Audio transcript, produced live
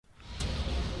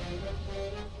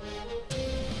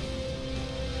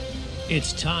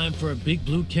It's time for a Big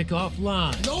Blue Kickoff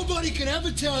Live. Nobody can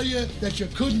ever tell you that you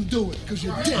couldn't do it, because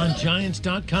you did. On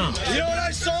Giants.com. You know what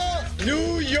I saw?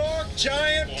 New York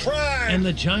Giant pride. And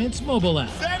the Giants mobile app.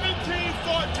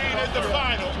 17-14 is the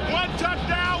final. One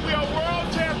touchdown, we are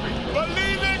world champions.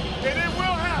 Believe it, and it will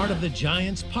happen. Part of the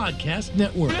Giants Podcast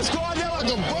Network. Let's go out there like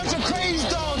a bunch of crazy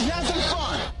dogs. Have some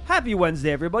fun. Happy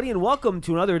Wednesday, everybody, and welcome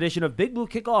to another edition of Big Blue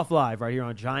Kickoff Live right here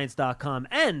on Giants.com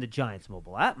and the Giants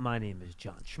mobile app. My name is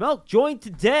John Schmelk, joined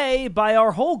today by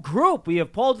our whole group. We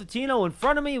have Paul Dottino in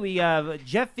front of me. We have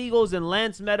Jeff Feagles and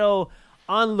Lance Meadow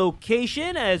on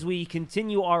location as we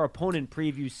continue our opponent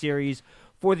preview series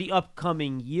for the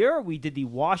upcoming year. We did the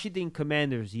Washington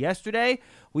Commanders yesterday.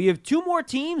 We have two more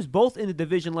teams, both in the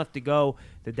division left to go.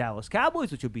 The Dallas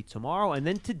Cowboys, which will be tomorrow, and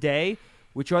then today,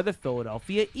 which are the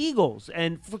Philadelphia Eagles.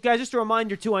 And guys, just a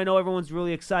reminder, too, I know everyone's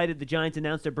really excited. The Giants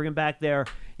announced they're bringing back their,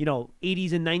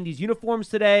 80s and 90s uniforms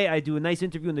today. I do a nice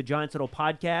interview in the Giants Huddle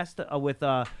podcast with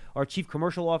our Chief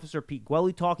Commercial Officer, Pete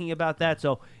Gwelly, talking about that.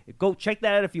 So go check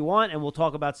that out if you want, and we'll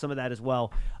talk about some of that as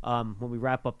well when we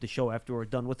wrap up the show after we're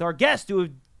done with our guest,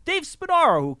 Dave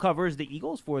Spadaro, who covers the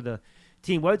Eagles for the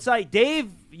team website. Dave,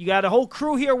 you got a whole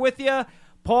crew here with you,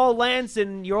 Paul, Lance,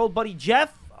 and your old buddy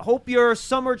Jeff. Hope your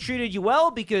summer treated you well,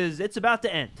 because it's about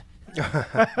to end.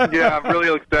 Yeah, I'm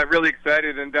really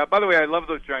excited. And by the way, I love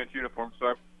those Giants uniforms.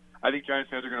 So I think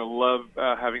Giants fans are going to love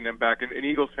having them back. And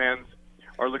Eagles fans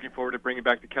are looking forward to bringing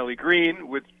back the Kelly Green,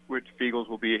 which Eagles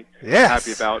will be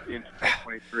happy about in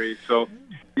 2023. So,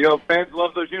 fans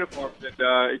love those uniforms, and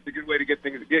it's a good way to get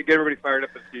everybody fired up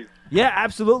for the season. Yeah,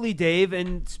 absolutely, Dave.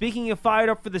 And speaking of fired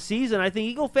up for the season, I think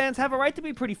Eagle fans have a right to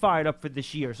be pretty fired up for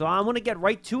this year. So I want to get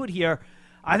right to it here.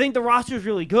 I think the roster is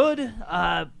really good.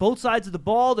 Both sides of the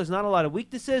ball, there's not a lot of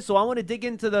weaknesses. So I want to dig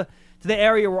into the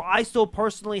area where I still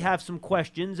personally have some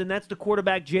questions, and that's the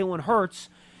quarterback, Jalen Hurts.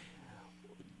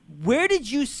 Where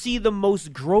did you see the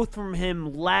most growth from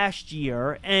him last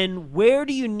year, and where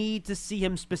do you need to see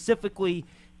him specifically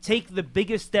take the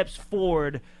biggest steps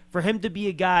forward for him to be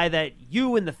a guy that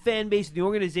you and the fan base and the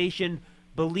organization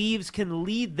believes can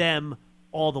lead them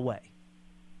all the way?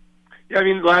 Yeah, I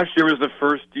mean, last year was the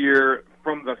first year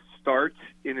from the start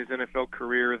in his NFL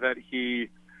career that he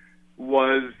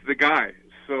was the guy.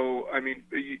 So, I mean,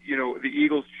 the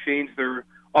Eagles changed their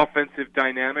offensive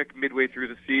dynamic midway through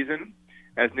the season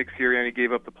as Nick Sirianni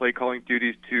gave up the play-calling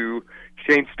duties to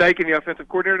Shane Steichen, the offensive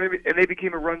coordinator, and they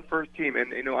became a run-first team.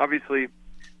 And, obviously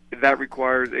that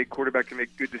requires a quarterback to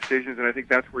make good decisions, and I think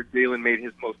that's where Jalen made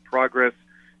his most progress.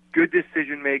 Good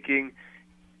decision-making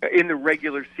in the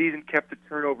regular season, kept the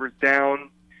turnovers down,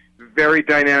 very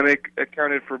dynamic,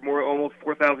 accounted for almost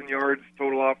 4,000 yards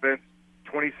total offense,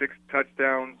 26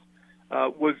 touchdowns,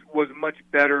 was much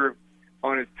better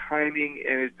on his timing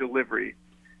and his delivery.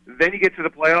 Then you get to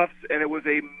the playoffs, and it was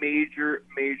a major,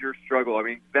 major struggle. I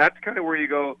mean, that's kind of where you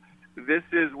go, this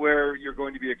is where you're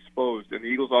going to be exposed. And the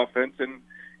Eagles offense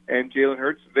and Jalen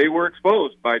Hurts, they were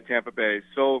exposed by Tampa Bay.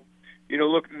 So,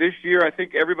 look, this year I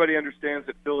think everybody understands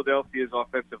that Philadelphia's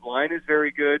offensive line is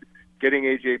very good. Getting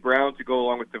A.J. Brown to go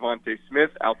along with Devontae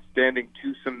Smith, outstanding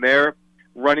twosome there.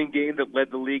 Running game that led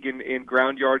the league in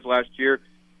ground yards last year.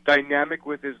 Dynamic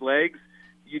with his legs.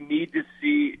 You need to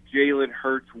see Jalen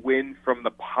Hurts win from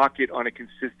the pocket on a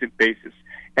consistent basis.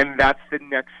 And that's the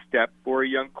next step for a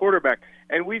young quarterback.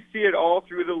 And we see it all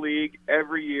through the league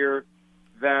every year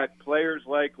that players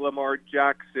like Lamar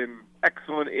Jackson,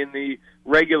 excellent in the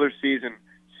regular season,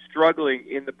 struggling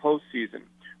in the postseason.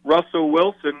 Russell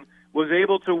Wilson was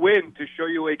able to win to show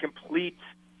you a complete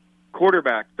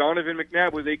quarterback. Donovan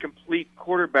McNabb was a complete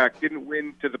quarterback, didn't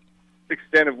win to the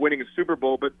extent of winning a Super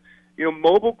Bowl, but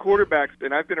mobile quarterbacks,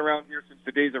 and I've been around here since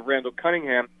the days of Randall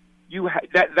Cunningham,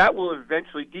 that will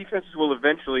eventually, defenses will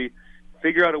eventually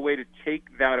figure out a way to take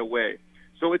that away.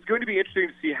 So it's going to be interesting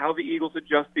to see how the Eagles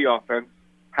adjust the offense,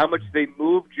 how much they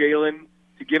move Jalen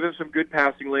to give him some good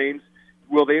passing lanes.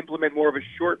 Will they implement more of a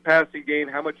short passing game?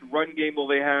 How much run game will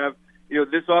they have?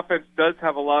 This offense does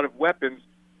have a lot of weapons,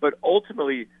 but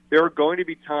ultimately there are going to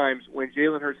be times when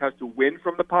Jalen Hurts has to win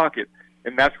from the pocket,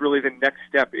 and that's really the next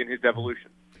step in his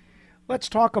evolution. Let's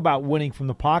talk about winning from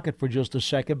the pocket for just a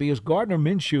second, because Gardner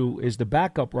Minshew is the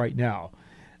backup right now.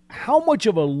 How much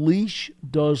of a leash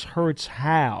does Hurts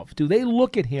have? Do they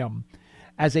look at him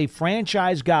as a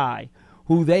franchise guy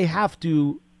who they have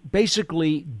to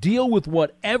basically deal with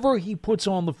whatever he puts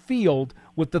on the field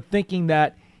with the thinking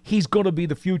that he's going to be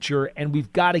the future and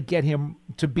we've got to get him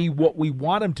to be what we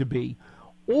want him to be?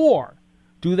 Or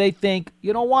do they think,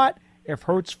 you know what, if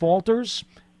Hurts falters,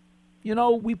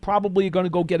 we probably are going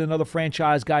to go get another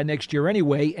franchise guy next year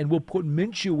anyway, and we'll put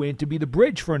Minshew in to be the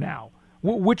bridge for now?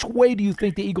 Which way do you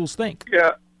think the Eagles think?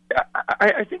 Yeah,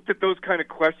 I think that those kind of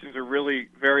questions are really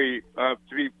very, to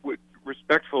be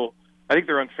respectful, I think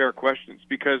they're unfair questions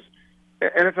because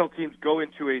NFL teams go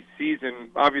into a season,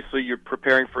 obviously you're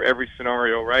preparing for every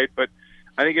scenario, right? But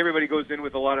I think everybody goes in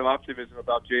with a lot of optimism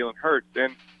about Jalen Hurts,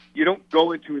 and you don't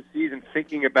go into a season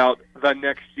thinking about the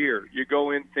next year. You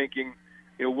go in thinking,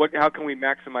 how can we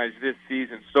maximize this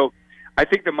season? So I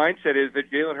think the mindset is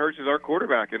that Jalen Hurts is our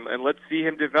quarterback, and let's see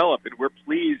him develop, and we're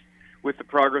pleased with the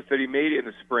progress that he made in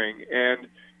the spring. And,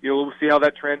 we'll see how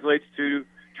that translates to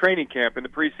training camp in the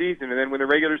preseason. And then when the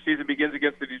regular season begins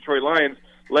against the Detroit Lions,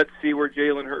 let's see where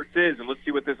Jalen Hurts is, and let's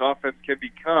see what this offense can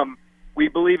become. We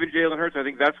believe in Jalen Hurts. I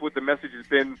think that's what the message has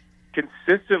been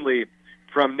consistently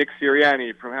from Nick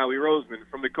Sirianni, from Howie Roseman,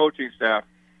 from the coaching staff,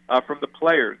 from the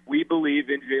players. We believe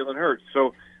in Jalen Hurts.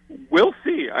 So we'll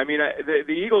see. I mean,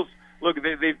 the Eagles, look,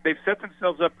 they've set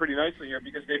themselves up pretty nicely here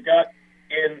because they've got,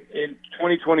 in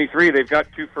 2023, they've got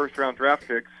 2 first-round draft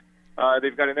picks.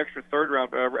 They've got an extra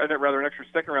an extra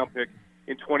second-round pick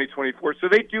in 2024. So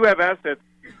they do have assets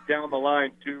down the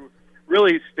line to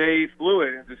really stay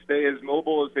fluid and to stay as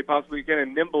mobile as they possibly can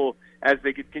and nimble as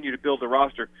they continue to build the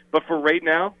roster. But for right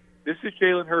now, this is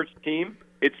Jalen Hurts' team.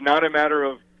 It's not a matter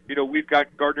of, we've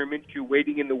got Gardner Minshew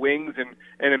waiting in the wings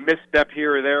and a misstep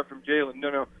here or there from Jalen.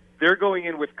 No. They're going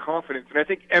in with confidence. And I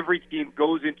think every team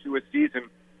goes into a season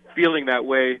feeling that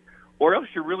way, or else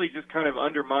you really just kind of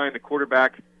undermine the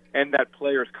quarterback and that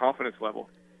player's confidence level.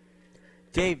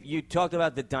 Dave, you talked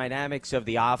about the dynamics of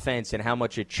the offense and how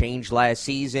much it changed last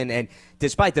season, and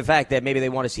despite the fact that maybe they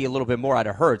want to see a little bit more out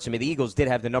of Hurts, I mean, the Eagles did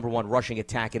have the number 1 rushing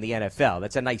attack in the NFL.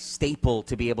 That's a nice staple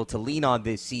to be able to lean on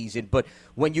this season. But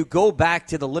when you go back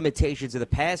to the limitations of the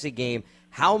passing game,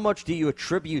 how much do you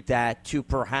attribute that to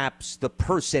perhaps the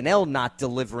personnel not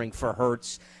delivering for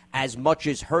Hurts as much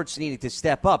as Hurts needed to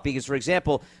step up? Because, for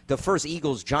example, the first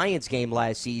Eagles-Giants game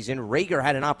last season, Rager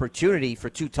had an opportunity for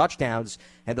 2 touchdowns,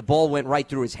 and the ball went right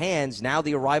through his hands. Now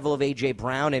the arrival of A.J.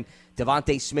 Brown and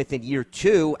Devontae Smith in year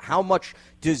 2, how much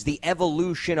does the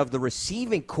evolution of the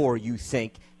receiving core, you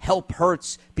think, help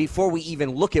Hurts before we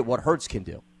even look at what Hurts can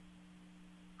do?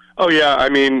 Oh, yeah. I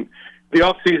mean, the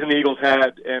offseason the Eagles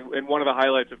had, and one of the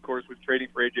highlights, of course, was trading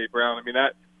for A.J. Brown. I mean,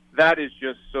 that is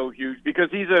just so huge because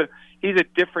he's a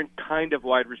different kind of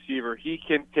wide receiver. He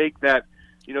can take that,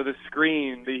 the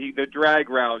screen, the drag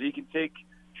route. He can take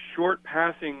short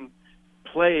passing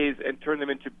plays and turn them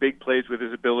into big plays with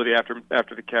his ability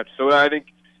after the catch. So I think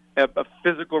a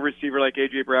physical receiver like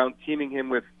A.J. Brown, teaming him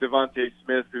with Devontae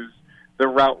Smith, who's the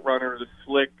route runner, the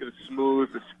slick, the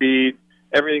smooth, the speed,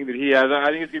 everything that he has, I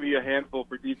think it's going to be a handful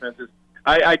for defenses.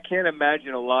 I can't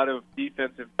imagine a lot of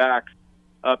defensive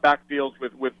backfields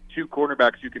with 2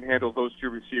 cornerbacks who can handle those 2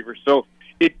 receivers. So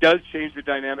it does change the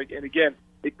dynamic. And again,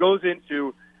 it goes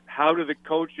into how do the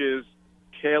coaches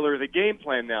tailor the game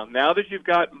plan now. Now that you've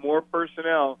got more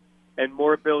personnel and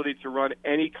more ability to run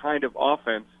any kind of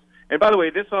offense. And by the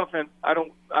way, this offense, I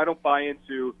don't buy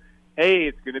into, hey,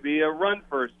 it's going to be a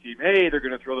run-first team. Hey, they're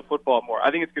going to throw the football more.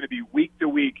 I think it's going to be week to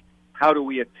week, how do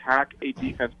we attack a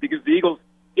defense? Because the Eagles,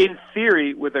 in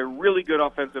theory, with a really good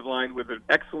offensive line, with an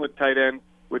excellent tight end,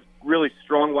 with really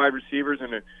strong wide receivers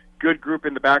and a good group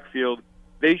in the backfield,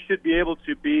 they should be able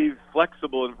to be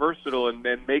flexible and versatile and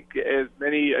make as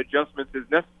many adjustments as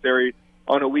necessary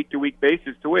on a week-to-week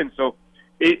basis to win. So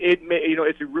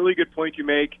it's a really good point you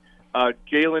make.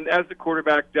 Jalen, as the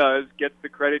quarterback does, gets the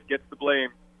credit, gets the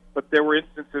blame. But there were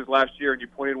instances last year, and you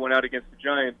pointed one out against the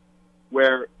Giants,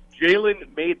 where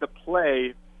Jalen made the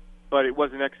play, but it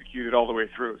wasn't executed all the way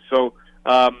through. So,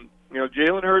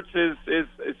 Jalen Hurts is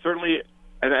certainly,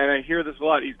 and I hear this a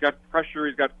lot, he's got pressure,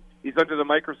 he's under the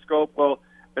microscope. Well,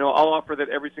 I'll offer that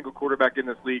every single quarterback in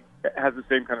this league has the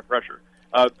same kind of pressure.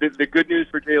 The good news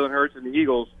for Jalen Hurts and the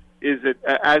Eagles is that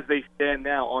as they stand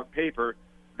now on paper,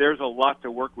 there's a lot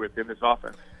to work with in this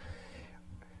offense.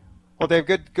 Well, Dave,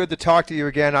 good to talk to you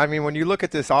again. I mean, when you look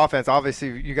at this offense,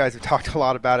 obviously you guys have talked a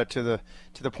lot about it to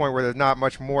the point where there's not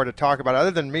much more to talk about.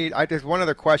 Other than me, one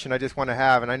other question I just want to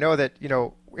have, and I know that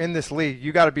in this league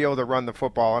you got to be able to run the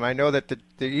football, and I know that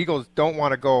the Eagles don't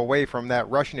want to go away from that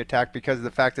rushing attack because of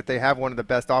the fact that they have one of the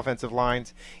best offensive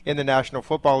lines in the National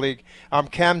Football League.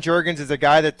 Cam Jurgens is a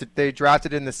guy that they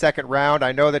drafted in the 2nd round.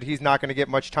 I know that he's not going to get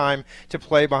much time to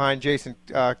play behind Jason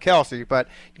Kelce, but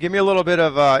give me a little bit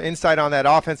of insight on that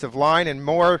offensive line and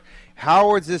more.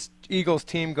 How is this Eagles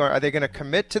team going? Are they going to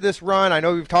commit to this run? I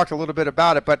know we've talked a little bit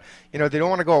about it, but they don't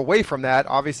want to go away from that.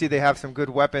 Obviously, they have some good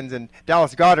weapons, and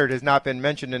Dallas Goedert has not been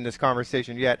mentioned in this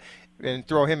conversation yet. And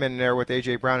throw him in there with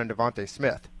A.J. Brown and Devontae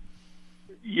Smith.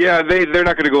 Yeah, they're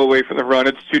not going to go away from the run.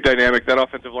 It's too dynamic. That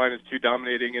offensive line is too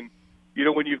dominating, and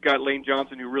when you've got Lane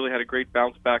Johnson, who really had a great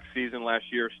bounce-back season last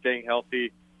year, staying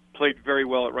healthy, played very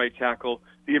well at right tackle.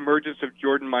 The emergence of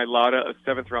Jordan Mailata, a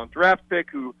seventh-round draft pick,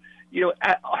 who,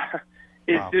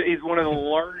 is one of the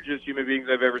largest human beings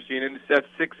I've ever seen. And at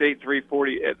 6'8",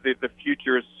 340, the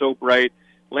future is so bright.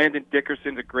 Landon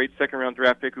Dickerson's a great second-round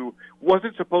draft pick who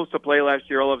wasn't supposed to play last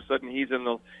year. All of a sudden, he's in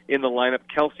the lineup.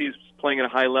 Kelsey's playing at a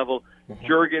high level.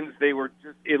 Juergens, they were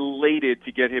just elated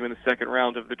to get him in the second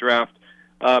round of the draft,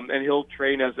 and he'll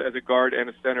train as a guard and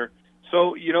a center.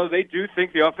 So, they do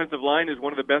think the offensive line is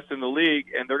one of the best in the league,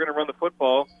 and they're going to run the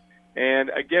football. And,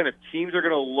 again, if teams are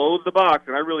going to load the box,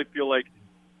 and I really feel like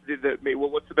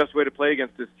what's the best way to play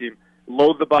against this team?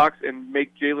 Load the box and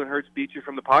make Jalen Hurts beat you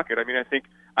from the pocket. I mean, I think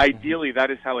ideally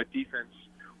that is how a defense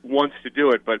wants to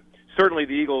do it. But certainly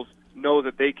the Eagles know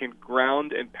that they can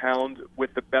ground and pound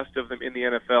with the best of them in the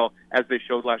NFL, as they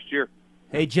showed last year.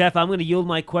 Hey, Jeff, I'm going to yield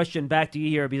my question back to you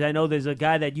here because I know there's a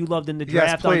guy that you loved in the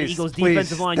draft on the Eagles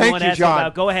defensive line. Thank you want to ask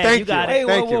about? Go ahead. You got it. Hey,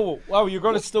 whoa. You're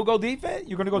going to still go defense?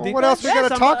 You're going to go defense? What else we got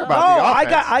to talk about? The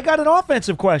offense. I got an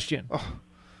offensive question.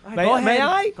 May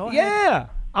I? Go ahead. Yeah.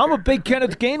 I'm a big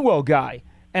Kenneth Gainwell guy,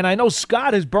 and I know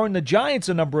Scott has burned the Giants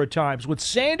a number of times. With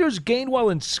Sanders, Gainwell,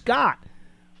 and Scott,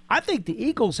 I think the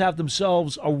Eagles have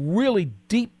themselves a really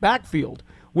deep backfield,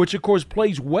 which, of course,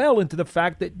 plays well into the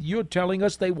fact that you're telling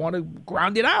us they want to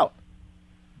ground it out.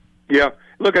 Yeah.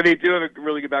 Look, they do have a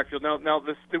really good backfield. Now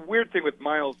the weird thing with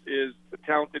Miles is a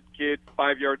talented kid,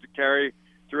 5 yards of carry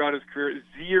throughout his career,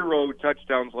 0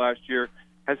 touchdowns last year.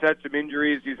 Has had some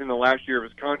injuries. He's in the last year of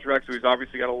his contract, so he's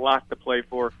obviously got a lot to play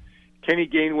for. Kenny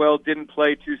Gainwell didn't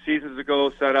play 2 seasons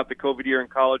ago, sat out the COVID year in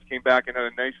college, came back and had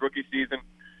a nice rookie season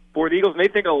for the Eagles. And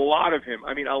they think a lot of him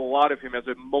as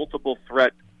a multiple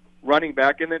threat running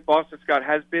back. And then Boston Scott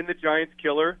has been the Giants'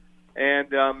 killer and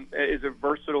is a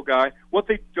versatile guy. What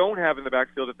they don't have in the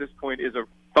backfield at this point is a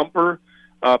thumper,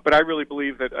 but I really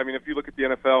believe that, if you look at the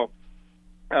NFL,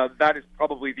 that is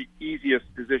probably the easiest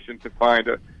position to find,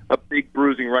 a big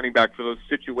bruising running back for those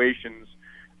situations,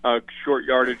 short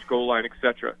yardage, goal line,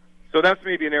 etc. So that's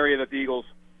maybe an area that the Eagles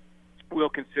will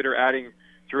consider adding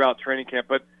throughout training camp.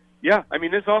 But, yeah,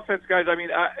 this offense, guys,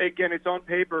 again, it's on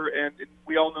paper, and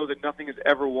we all know that nothing is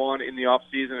ever won in the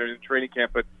offseason or in training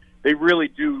camp, but they really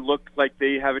do look like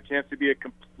they have a chance to be a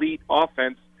complete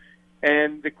offense.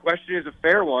 And the question is a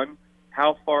fair one.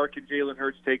 How far can Jalen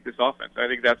Hurts take this offense? I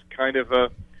think that's kind of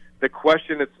the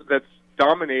question that's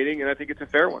dominating, and I think it's a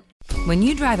fair one. When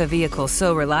you drive a vehicle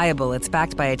so reliable it's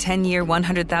backed by a 10-year,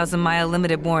 100,000-mile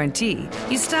limited warranty,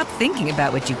 you stop thinking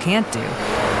about what you can't do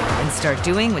and start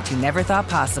doing what you never thought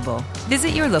possible.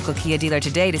 Visit your local Kia dealer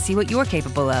today to see what you're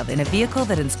capable of in a vehicle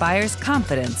that inspires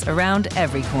confidence around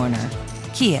every corner.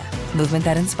 Kia, movement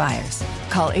that inspires.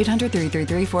 Call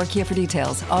 800-333-4KIA for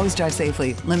details. Always drive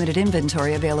safely. Limited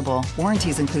inventory available.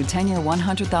 Warranties include 10-year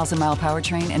 100,000-mile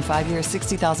powertrain and 5-year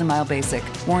 60,000-mile basic.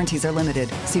 Warranties are limited.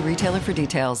 See retailer for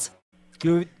details.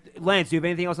 Lance, do you have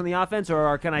anything else on the offense,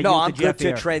 or can I No, yield I'm to Jeff good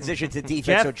here? to transition to defense,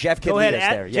 Jeff, so Jeff can go lead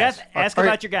ahead. us there. Yes. Jeff, ask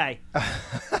about your guy.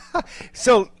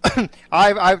 So,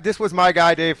 this was my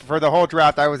guy, Dave, for the whole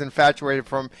draft. I was infatuated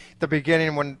from the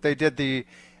beginning when they did the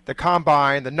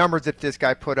combine, the numbers that this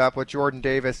guy put up with Jordan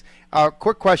Davis.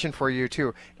 Quick question for you,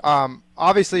 too.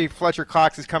 Obviously, Fletcher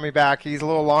Cox is coming back. He's a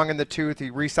little long in the tooth.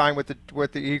 He re-signed with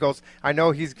the Eagles. I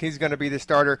know he's going to be the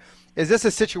starter. Is this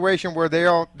a situation where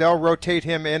they'll rotate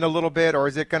him in a little bit, or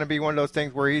is it going to be one of those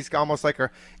things where he's almost like a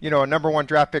number 1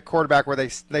 draft pick quarterback where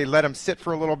they let him sit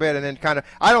for a little bit and then kind of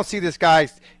 – I don't see this guy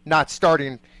not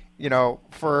starting –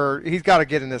 he's got to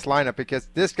get in this lineup because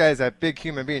this guy's a big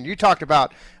human being. You talked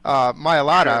about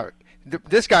Mailata. Sure.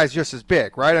 This guy's just as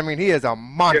big, right? He is a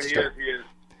monster. Yeah, he is.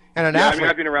 And an athlete.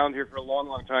 I've been around here for a long,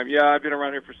 long time. Yeah, I've been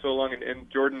around here for so long, and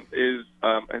Jordan is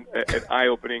an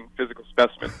eye-opening physical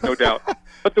specimen, no doubt.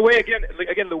 But the way,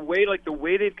 the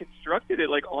way they've constructed it,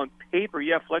 on paper,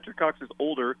 yeah, Fletcher Cox is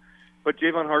older, but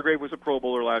Javon Hargrave was a Pro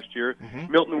Bowler last year.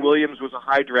 Mm-hmm. Milton Williams was a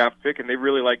high draft pick, and they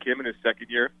really like him in his second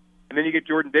year. And then you get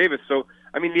Jordan Davis. So,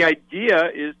 the idea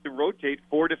is to rotate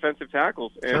 4 defensive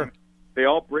tackles. And sure. They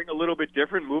all bring a little bit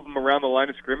different, move them around the line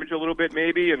of scrimmage a little bit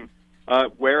maybe, and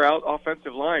wear out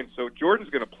offensive line. So Jordan's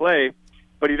going to play,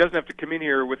 but he doesn't have to come in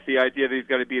here with the idea that he's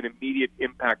got to be an immediate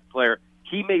impact player.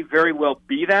 He may very well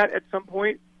be that at some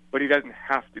point, but he doesn't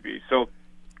have to be. So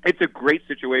it's a great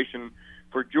situation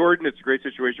for Jordan. It's a great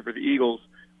situation for the Eagles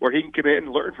where he can come in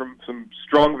and learn from some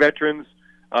strong veterans,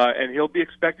 and he'll be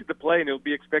expected to play and he'll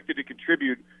be expected to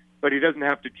contribute, but he doesn't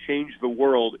have to change the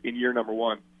world in year number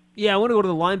 1. Yeah, I want to go to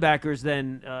the linebackers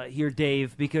then here,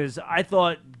 Dave, because I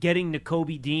thought getting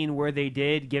Nakobe Dean where they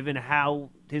did, given how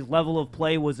his level of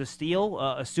play was a steal,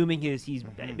 assuming he's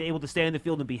able to stay in the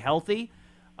field and be healthy.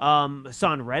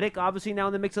 Haason Reddick, obviously now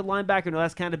in the mix at linebacker. No,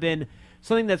 that's kind of been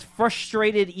something that's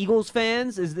frustrated Eagles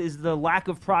fans is the lack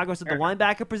of progress at the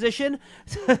linebacker position.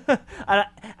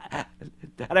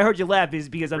 And I heard you laugh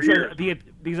because I'm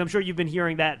sure you've been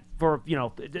hearing that for,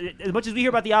 as much as we hear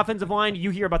about the offensive line,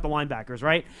 you hear about the linebackers,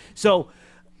 right? So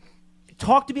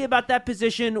talk to me about that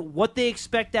position, what they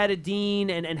expect out of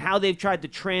Dean, and how they've tried to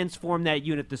transform that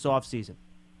unit this offseason.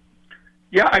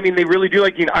 Yeah, I mean, they really do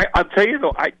like Dean. I'll tell you,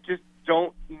 though, I just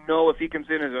don't know if he comes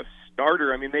in as a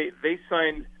starter. I mean, they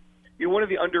signed, one of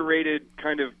the underrated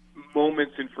kind of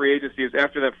moments in free agency is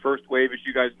after that first wave, as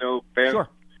you guys know, fans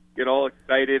get all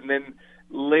excited, and then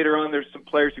later on there's some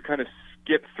players who kind of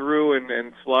skip through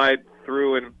and slide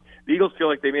through, and the Eagles feel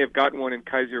like they may have gotten one in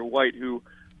Kaiser White, who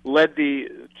led the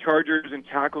Chargers in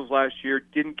tackles last year,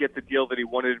 didn't get the deal that he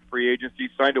wanted in free agency,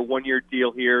 signed a one-year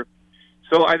deal here.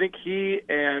 So I think he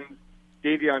and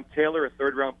Davion Taylor, a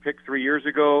third-round pick 3 years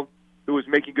ago, who was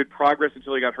making good progress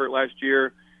until he got hurt last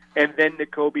year, and then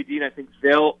Nakobe Dean, I think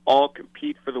they'll all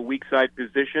compete for the weak side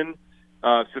position.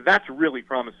 So that's really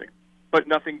promising, but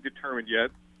nothing determined yet.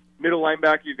 Middle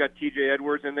linebacker, you've got T.J.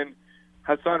 Edwards, and then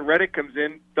Haason Reddick comes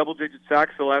in, double-digit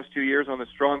sacks the last 2 years on the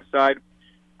strong side.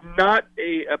 Not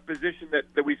a position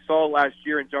that we saw last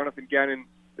year in Jonathan Gannon,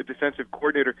 the defensive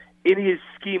coordinator. In his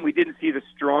scheme, we didn't see the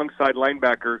strong side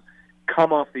linebacker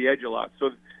come off the edge a lot. So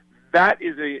that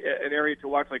is an area to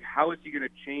watch. Like, how is he going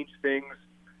to change things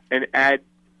and add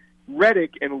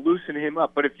Reddick and loosen him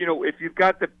up? But if you've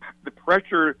got the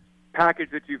pressure package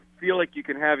that you feel like you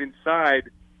can have inside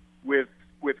with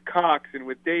Cox and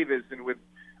with Davis and with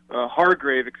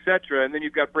Hargrave, etc., and then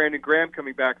you've got Brandon Graham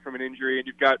coming back from an injury, and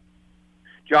you've got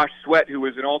Josh Sweat, who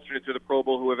was an alternate to the Pro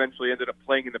Bowl, who eventually ended up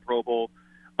playing in the Pro Bowl,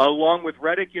 along with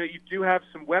Reddick, you do have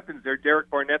some weapons there. Derek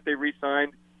Barnett, they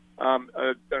re-signed on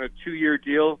a 2-year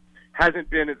deal. Hasn't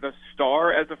been the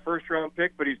star as a first-round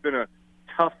pick, but he's been a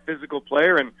tough physical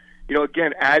player, and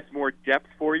again adds more depth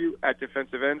for you at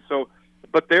defensive end. So,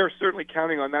 but they're certainly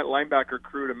counting on that linebacker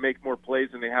crew to make more plays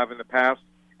than they have in the past,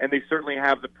 and they certainly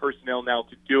have the personnel now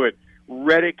to do it.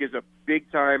 Reddick is a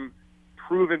big-time,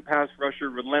 proven pass rusher,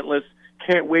 relentless.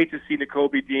 Can't wait to see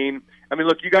Nakobe Dean. I mean,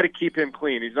 look, you got to keep him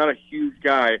clean. He's not a huge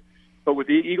guy, but with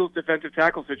the Eagles' defensive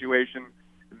tackle situation,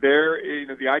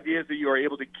 the idea is that you are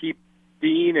able to keep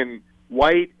Dean and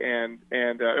White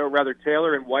or rather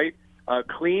Taylor and White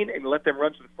clean and let them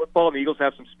run to the football, and the Eagles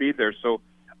have some speed there. So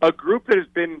a group that has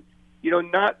been,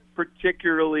 not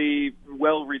particularly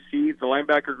well received, the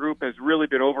linebacker group has really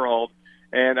been overhauled,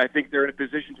 and I think they're in a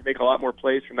position to make a lot more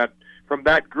plays from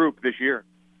that group this year.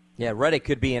 Yeah, Reddick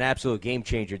could be an absolute game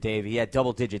changer, Dave. He had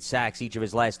double-digit sacks each of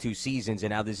his last 2 seasons, and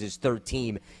now this is his third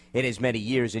team in as many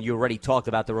years, and you already talked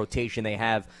about the rotation they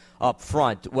have up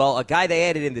front. Well, a guy they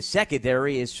added in the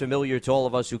secondary is familiar to all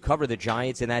of us who cover the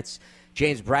Giants, and that's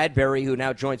James Bradberry, who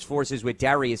now joins forces with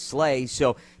Darius Slay.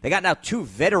 So they got now 2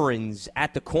 veterans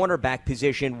at the cornerback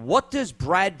position. What does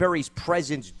Bradberry's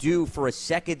presence do for a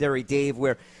secondary, Dave,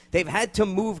 where they've had to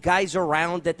move guys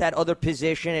around at that other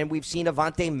position, and we've seen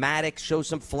Avonte Maddox show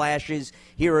some flashes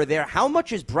here or there? How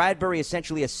much is Bradberry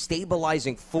essentially a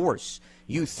stabilizing force,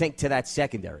 you think, to that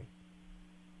secondary?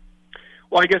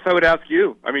 Well, I guess I would ask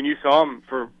you. I mean, you saw him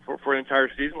for an entire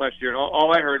season last year, and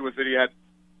all I heard was that he had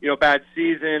bad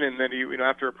season, and then he,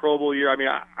 after a Pro Bowl year. I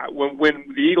mean,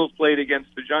 when the Eagles played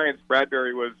against the Giants,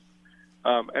 Bradberry was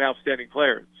an outstanding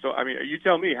player. So, I mean, you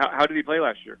tell me, how did he play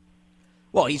last year?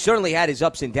 Well, he certainly had his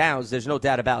ups and downs. There's no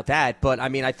doubt about that. But, I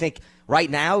mean, I think right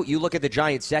now, you look at the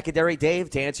Giants secondary, Dave,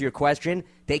 to answer your question,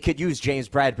 they could use James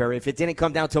Bradberry. If it didn't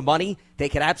come down to money, they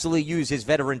could absolutely use his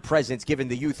veteran presence given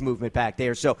the youth movement back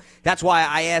there. So that's why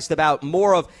I asked about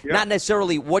more of not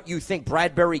necessarily what you think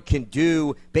Bradberry can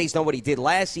do based on what he did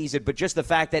last season, but just the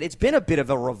fact that it's been a bit of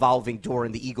a revolving door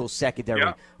in the Eagles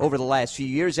secondary over the last few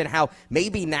years, and how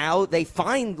maybe now they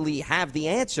finally have the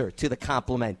answer to the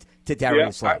compliment to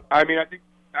Darius Slay. I mean,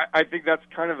 I think that's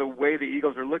kind of the way the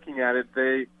Eagles are looking at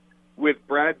it. With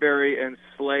Bradberry and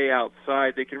Slay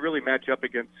outside, they can really match up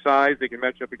against size. They can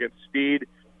match up against speed.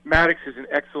 Maddox is an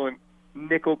excellent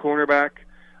nickel cornerback,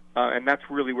 and that's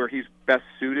really where he's best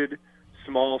suited.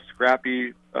 Small,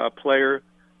 scrappy player.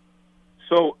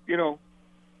 So,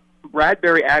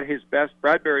 Bradberry at his best.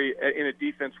 Bradberry in a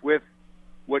defense with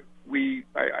what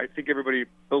I think everybody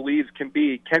believes can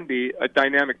be a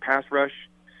dynamic pass rush.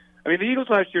 I mean, the Eagles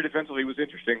last year defensively was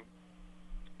interesting.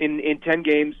 In 10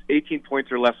 games, 18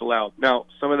 points or less allowed. Now,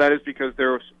 some of that is because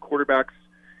there are some quarterbacks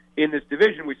in this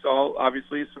division. We saw,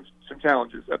 obviously, some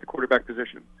challenges at the quarterback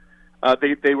position.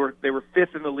 They were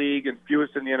 5th in the league and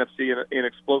fewest in the NFC in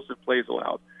explosive plays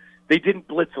allowed. they didn't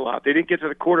blitz a lot. They didn't get to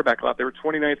the quarterback a lot. They were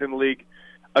 29th in the league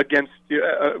against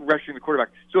rushing the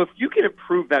quarterback. So if you can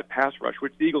improve that pass rush,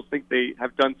 which the Eagles think they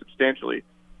have done substantially,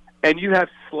 and you have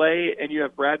Slay and you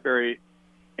have Bradbury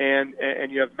and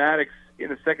you have Maddox in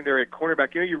the secondary at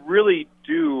cornerback, you really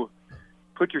do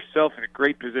put yourself in a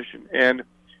great position. And,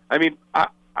 I mean,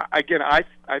 I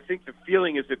think the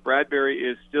feeling is that Bradbury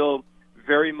is still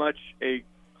very much a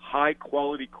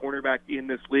high-quality cornerback in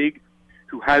this league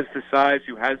who has the size,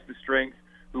 who has the strength,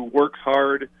 who works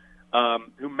hard,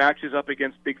 who matches up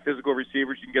against big physical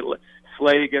receivers. You can get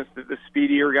Slay against the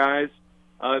speedier guys.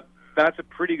 That's a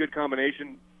pretty good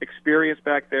combination. Experience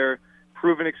back there,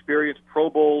 proven experience, Pro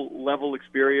Bowl level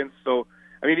experience. So,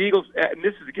 I mean, the Eagles, and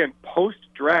this is, again,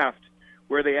 post-draft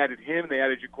where they added him, they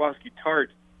added Jaquiski Tart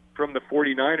from the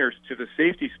 49ers to the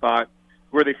safety spot,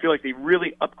 where they feel like they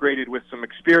really upgraded with some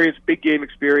experience, big game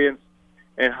experience,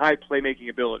 and high playmaking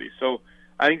ability. So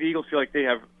I think the Eagles feel like they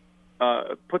have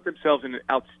put themselves in an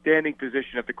outstanding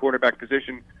position at the quarterback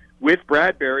position with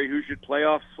Bradbury, who should play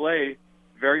off Slay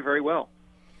very, very well.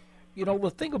 You know,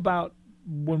 the thing about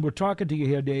when we're talking to you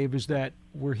here, Dave, is that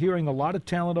we're hearing a lot of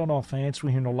talent on offense, we're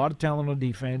hearing a lot of talent on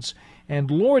defense, and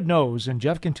Lord knows, and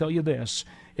Jeff can tell you this,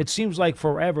 it seems like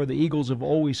forever the Eagles have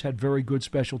always had very good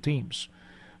special teams.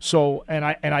 So, and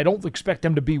I don't expect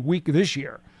them to be weak this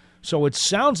year. So it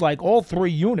sounds like all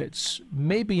three units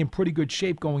may be in pretty good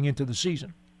shape going into the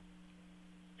season.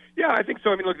 Yeah, I think so.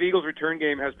 I mean, look, the Eagles' return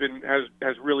game has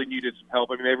really needed some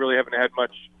help. I mean, they really haven't had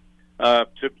much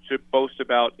to boast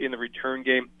about in the return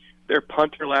game. Their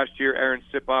punter last year, Aaron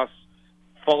Siposs,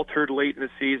 faltered late in the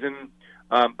season,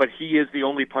 but he is the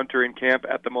only punter in camp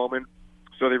at the moment,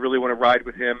 so they really want to ride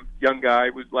with him. Young guy.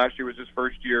 Last year was his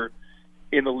first year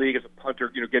in the league as a punter,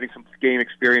 getting some game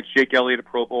experience. Jake Elliott, a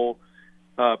Pro Bowl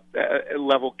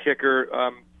level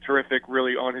kicker, terrific,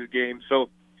 really on his game. So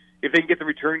if they can get the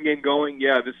return game going,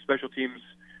 yeah, this special teams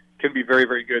can be very,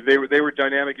 very good. They were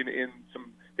dynamic in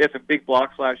some. They had some big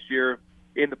blocks last year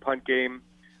in the punt game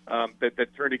that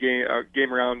turned a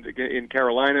game around in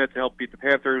Carolina to help beat the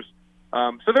Panthers.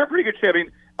 So they're in pretty good shape. I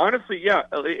mean, honestly, yeah,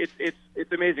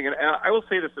 it's amazing. And I will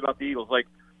say this about the Eagles: like,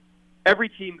 every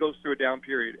team goes through a down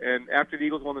period, and after the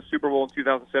Eagles won the Super Bowl in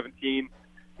 2017,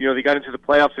 they got into the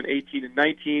playoffs in 18 and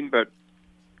 19, but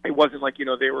it wasn't like,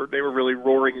 they were really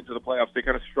roaring into the playoffs. They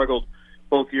kind of struggled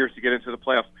both years to get into the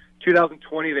playoffs.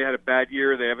 2020, they had a bad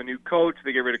year. They have a new coach.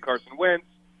 They get rid of Carson Wentz.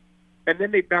 And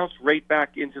then they bounced right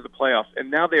back into the playoffs.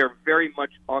 And now they are very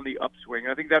much on the upswing.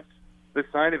 I think that's the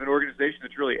sign of an organization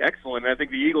that's really excellent. And I think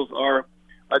the Eagles are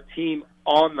a team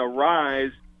on the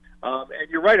rise. And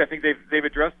you're right. I think they've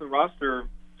addressed the roster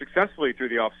successfully through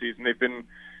the offseason. They've been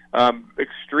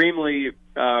extremely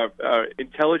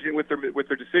intelligent with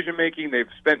their decision making. They've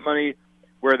spent money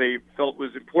where they felt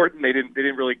was important. They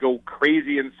didn't really go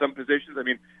crazy in some positions. I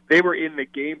mean, they were in the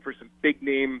game for some big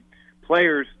name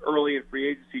players early in free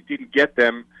agency, didn't get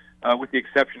them, with the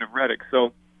exception of Reddick.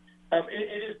 So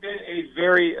it has been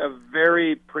a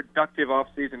very productive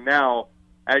offseason. Now,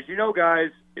 as you know,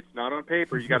 guys, it's not on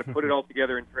paper. You got to put it all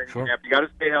together in training camp. You got to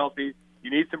stay healthy. You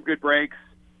need some good breaks,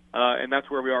 and that's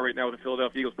where we are right now with the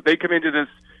Philadelphia Eagles. But they come into this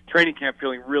training camp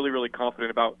feeling really, really confident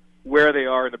about where they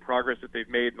are and the progress that they've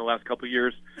made in the last couple of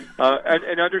years,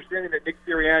 and understanding that Nick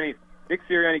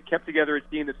Sirianni kept together a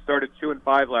team that started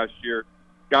 2-5 last year,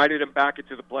 guided them back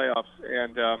into the playoffs,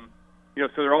 and so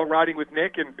they're all riding with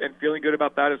Nick and feeling good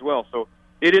about that as well. So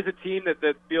it is a team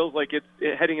that feels like it's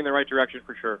heading in the right direction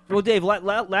for sure. Well, Dave,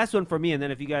 last one for me, and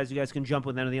then if you guys can jump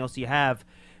with anything else you have.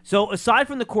 So aside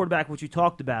from the quarterback, which you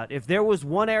talked about, if there was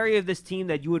one area of this team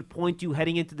that you would point to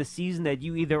heading into the season that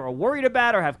you either are worried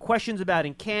about or have questions about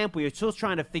in camp, where you're still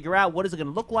trying to figure out what is it going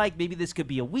to look like, maybe this could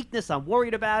be a weakness, I'm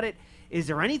worried about it, is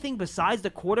there anything besides the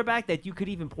quarterback that you could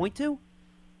even point to?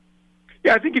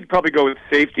 Yeah, I think you'd probably go with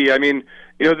safety. I mean,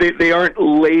 they aren't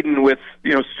laden with,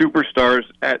 superstars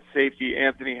at safety.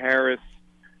 Anthony Harris,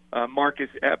 Marcus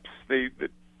Epps, they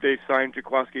signed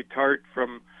Jaquiski Tart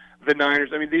from the Niners.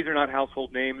 I mean, these are not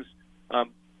household names.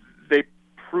 They've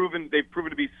proven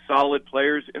to be solid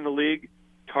players in the league,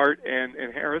 Tart and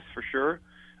Harris for sure.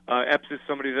 Epps is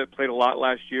somebody that played a lot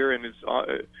last year and is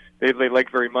they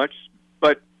like very much.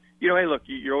 But, hey, look,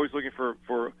 you're always looking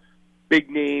for big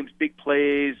names, big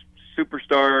plays,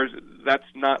 superstars. That's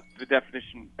not the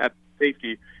definition at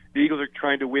safety. The Eagles are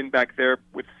trying to win back there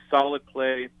with solid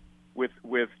play, with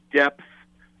depth,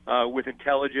 with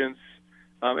intelligence,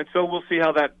 and so we'll see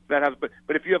how that happens.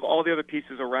 But if you have all the other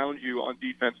pieces around you on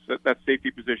defense, that safety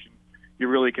position, you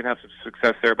really can have some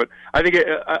success there. But I think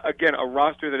again, a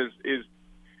roster that is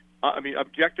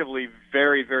objectively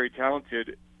very, very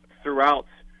talented throughout.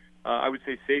 I would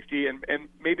say safety and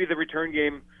maybe the return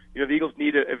game the Eagles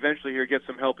need to eventually here get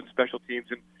some help in special teams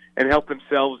and help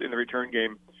themselves in the return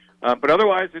game. But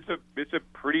otherwise, it's a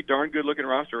pretty darn good-looking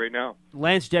roster right now.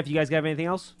 Lance, Jeff, you guys got anything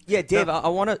else? Yeah, Dave, I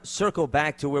want to circle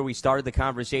back to where we started the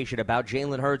conversation about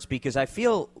Jalen Hurts, because I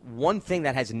feel one thing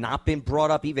that has not been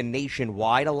brought up even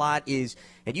nationwide a lot is,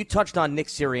 and you touched on Nick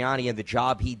Sirianni and the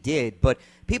job he did, but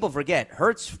people forget,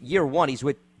 Hurts, year one, he's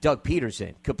with Doug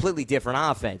Peterson, completely different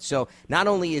offense. So not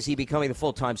only is he becoming the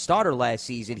full-time starter last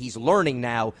season, he's learning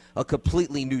now a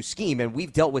completely new scheme, and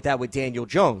we've dealt with that with Daniel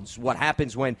Jones. What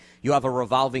happens when you have a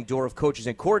revolving door of coaches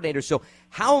and coordinators? So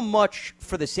how much,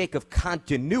 for the sake of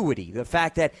continuity, the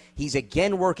fact that he's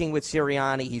again working with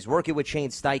Sirianni, he's working with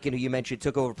Shane Steichen, who you mentioned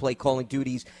took over play calling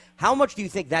duties, how much do you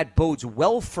think that bodes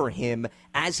well for him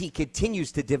as he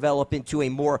continues to develop into a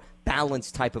more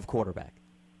balanced type of quarterback?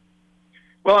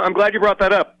 Well, I'm glad you brought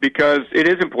that up because it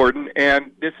is important, and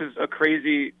this is a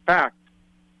crazy fact.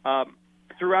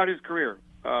 Throughout his career,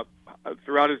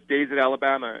 throughout his days at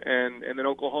Alabama and then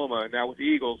Oklahoma, and now with the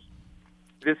Eagles,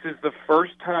 this is the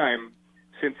first time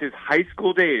since his high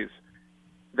school days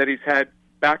that he's had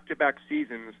back-to-back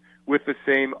seasons with the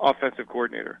same offensive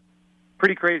coordinator.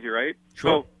 Pretty crazy, right?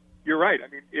 Sure. So you're right. I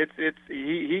mean,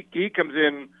 he comes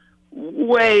in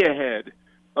way ahead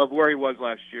of where he was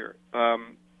last year.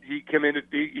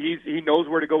 He knows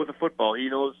where to go with the football. He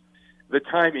knows the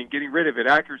timing, getting rid of it,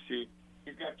 accuracy.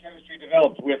 He's got chemistry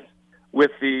developed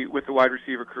with the wide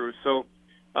receiver crew. So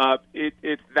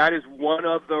that is one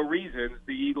of the reasons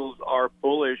the Eagles are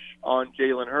bullish on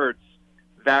Jalen Hurts.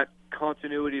 That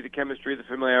continuity, the chemistry, the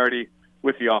familiarity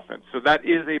with the offense. So that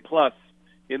is a plus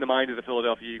in the mind of the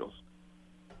Philadelphia Eagles.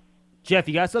 Jeff,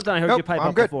 you got something? I heard you pipe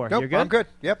up good. before. Nope, You're good? I'm good.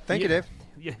 Yep, thank you, Dave.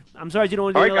 Yeah, I'm sorry you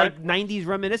don't want to do like 90s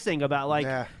reminiscing about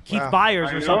Keith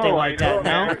Byers or something like that.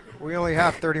 No, we only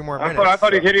have 30 more minutes. I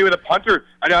thought he'd hit me with a punter.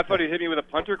 I thought he'd hit me with a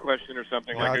punter question or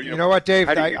something like. You know what, Dave?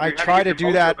 I try to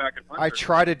do that. I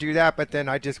try to do that, but then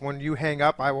when you hang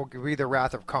up, I will be the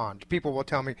wrath of Khan. People will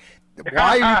tell me,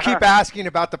 why you keep asking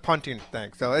about the punting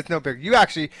thing? So it's no big. You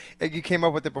came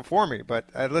up with it before me, but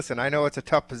listen, I know it's a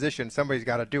tough position. Somebody's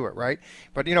got to do it, right?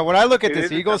 But when I look at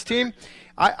this Eagles team,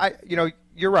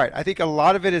 you're right. I think a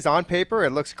lot of it is on paper. It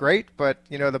looks great, but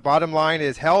the bottom line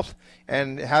is health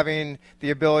and having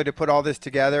the ability to put all this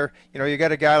together. You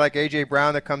got a guy like A.J.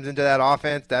 Brown that comes into that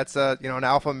offense. That's an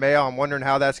alpha male. I'm wondering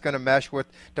how that's going to mesh with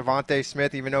Devontae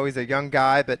Smith, even though he's a young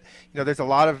guy. But there's a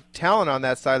lot of talent on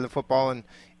that side of the football, and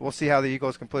we'll see how the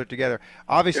Eagles can put it together.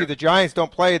 Obviously, the Giants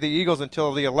don't play the Eagles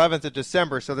until the 11th of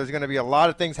December, so there's going to be a lot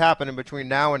of things happening between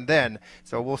now and then.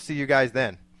 So we'll see you guys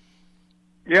then.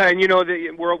 Yeah, and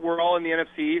we're all in the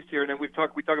NFC East here, and we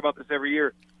talk about this every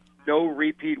year. No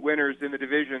repeat winners in the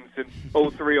division since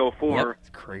 03-04. Yep, it's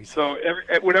crazy. So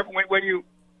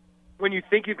when you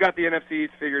think you've got the NFC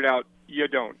East figured out, you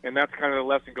don't, and that's kind of the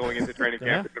lesson going into training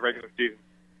camp in the regular season.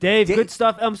 Dave, good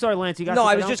stuff. I'm sorry, Lance. You got No,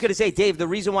 I was else? just going to say, Dave, the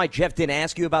reason why Jeff didn't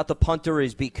ask you about the punter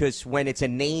is because when it's a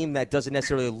name that doesn't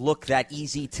necessarily look that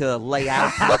easy to lay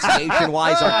out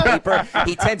pronunciation-wise on paper,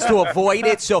 he tends to avoid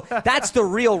it. So that's the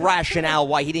real rationale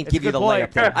why he didn't give you the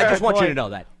layup there. I just want you to know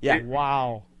that. Yeah.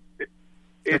 Wow.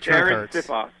 It's Aaron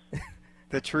Siposs.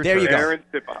 The truth. There you go. Aaron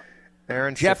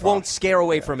Siposs. Jeff won't scare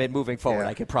away from it moving forward,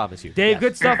 I can promise you. Dave,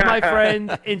 good stuff, my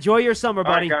friend. Enjoy your summer,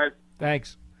 buddy. All right, guys.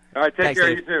 Thanks. All right, take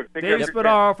care. Dave. You too. Dave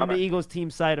Spadaro from the Eagles team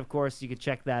site, of course. You can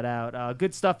check that out.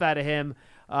 Good stuff out of him.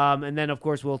 And then, of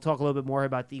course, we'll talk a little bit more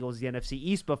about the Eagles, the NFC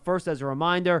East. But first, as a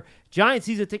reminder, Giants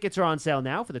season tickets are on sale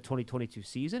now for the 2022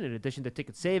 season. In addition to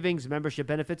ticket savings, membership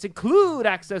benefits include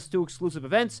access to exclusive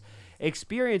events,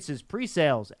 experiences,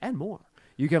 pre-sales, and more.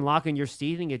 You can lock in your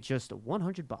seating at just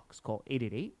 $100. Call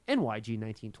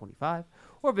 888-NYG-1925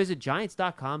 or visit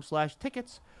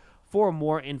Giants.com/tickets for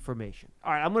more information.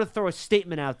 All right, I'm going to throw a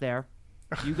statement out there.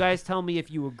 You guys tell me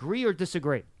if you agree or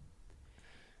disagree.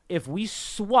 If we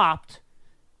swapped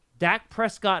Dak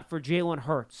Prescott for Jalen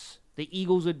Hurts, the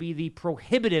Eagles would be the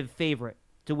prohibitive favorite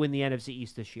to win the NFC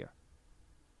East this year.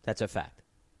 That's a fact.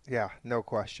 Yeah, no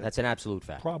question. That's an absolute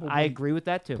fact. Probably. I agree with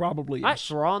that, too. Probably All right, yes.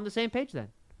 so we're all on the same page then.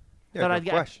 Yeah, no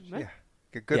question. Right?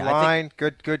 Yeah. Good line,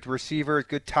 good receiver,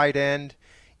 good tight end.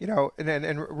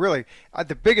 And really,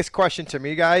 the biggest question to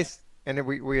me, guys, and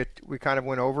we kind of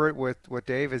went over it with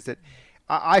Dave, is that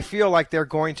I feel like they're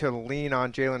going to lean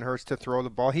on Jalen Hurts to throw the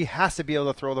ball. He has to be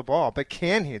able to throw the ball, but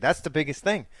can he? That's the biggest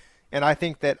thing. And I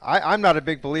think that I'm not a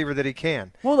big believer that he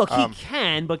can. Well, look, he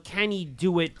can, but can he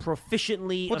do it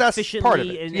proficiently, that's efficiently, part of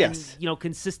it. and Yes.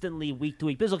 consistently week to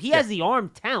week? Because look, he has the arm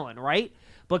talent, right?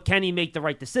 But can he make the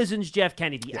right decisions, Jeff?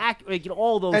 Can he be accurate?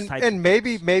 All those types. And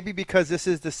maybe because this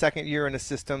is the second year in a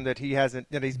system that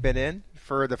he's been in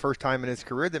for the first time in his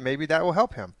career, that maybe that will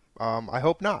help him. I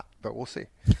hope not, but we'll see.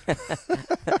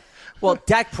 Well,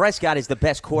 Dak Prescott is the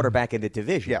best quarterback in the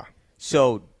division. Yeah.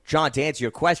 So, John, to answer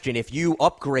your question, if you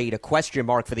upgrade a question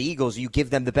mark for the Eagles, you give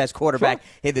them the best quarterback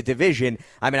in the division.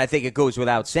 I mean, I think it goes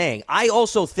without saying. I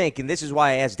also think, and this is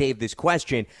why I asked Dave this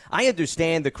question, I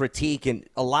understand the critique, and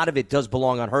a lot of it does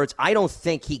belong on Hurts. I don't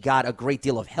think he got a great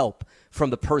deal of help from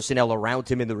the personnel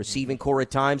around him in the receiving core at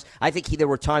times. I think there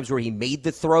were times where he made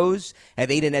the throws,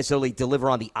 and they didn't necessarily deliver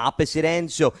on the opposite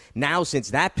end. So now, since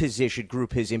that position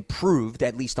group has improved,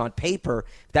 at least on paper,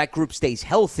 if that group stays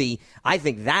healthy, I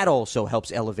think that also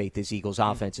helps elevate this Eagles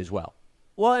offense as well.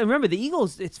 Well, and remember, the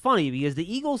Eagles, it's funny because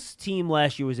the Eagles team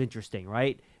last year was interesting,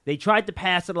 right? They tried to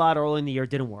pass it a lot early in the year.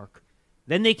 It didn't work.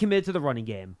 Then they committed to the running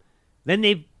game. Then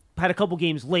they had a couple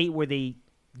games late where they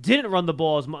didn't run the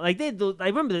ball as much. Like I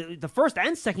remember the first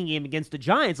and second game against the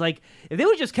Giants. Like, if they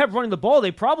would have just kept running the ball,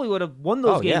 they probably would have won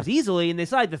those games easily, and they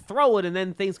decided to throw it, and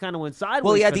then things kind of went sideways.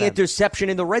 Well, he had the interception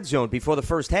in the red zone before the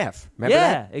first half. Remember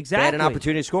that? Yeah, exactly. They had an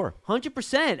opportunity to score.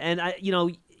 100%. And,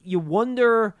 you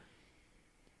wonder,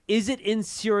 is it in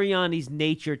Sirianni's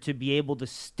nature to be able to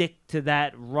stick to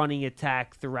that running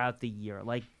attack throughout the year?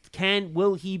 Like,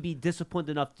 will he be disciplined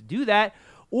enough to do that?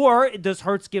 Or does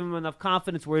Hurts give him enough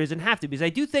confidence where he doesn't have to? Because I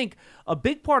do think a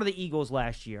big part of the Eagles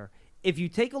last year, if you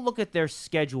take a look at their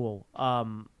schedule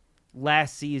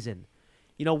last season,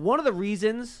 one of the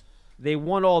reasons they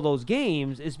won all those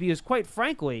games is because, quite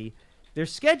frankly, their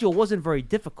schedule wasn't very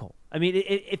difficult. I mean,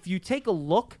 if you take a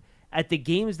look at the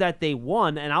games that they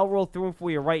won, and I'll roll through them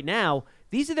for you right now,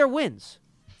 these are their wins.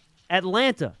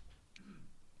 Atlanta,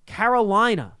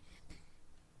 Carolina,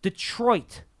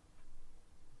 Detroit,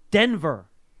 Denver,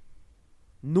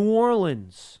 New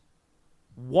Orleans,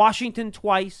 Washington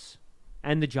twice,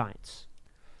 and the Giants.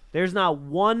 There's not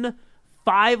one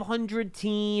 500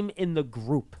 team in the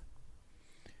group.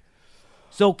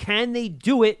 So can they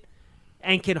do it,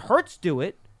 and can Hurts do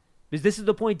it? Because this is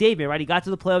the point Dave made, right? He got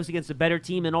to the playoffs against a better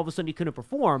team, and all of a sudden he couldn't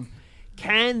perform.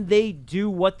 Can they do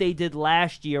what they did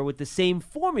last year with the same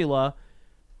formula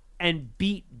and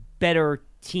beat better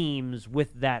teams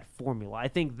with that formula? I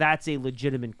think that's a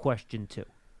legitimate question, too.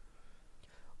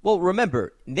 Well,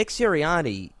 remember, Nick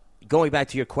Sirianni, going back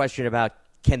to your question about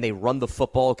can they run the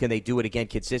football, can they do it again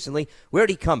consistently, where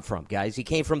did he come from, guys? He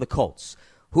came from the Colts.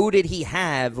 Who did he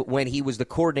have when he was the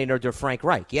coordinator under Frank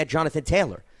Reich? He had Jonathan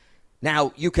Taylor.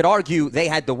 Now, you could argue they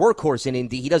had the workhorse in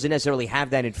Indy. He doesn't necessarily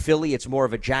have that in Philly. It's more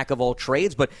of a jack of all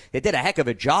trades, but they did a heck of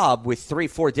a job with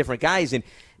 3-4 different guys, and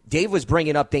Dave was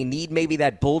bringing up they need maybe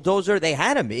that bulldozer. They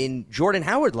had him in Jordan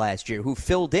Howard last year, who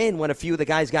filled in when a few of the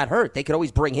guys got hurt. They could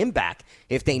always bring him back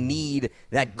if they need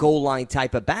that goal line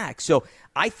type of back. So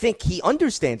I think he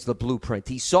understands the blueprint.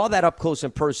 He saw that up close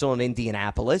and personal in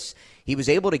Indianapolis. He was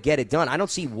able to get it done. I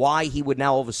don't see why he would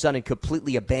now all of a sudden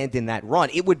completely abandon that run.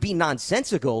 It would be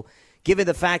nonsensical given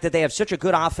the fact that they have such a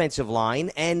good offensive line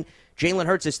and Jalen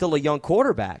Hurts is still a young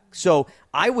quarterback. So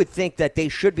I would think that they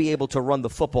should be able to run the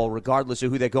football regardless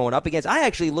of who they're going up against. I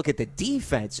actually look at the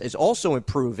defense as also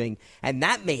improving, and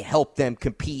that may help them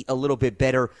compete a little bit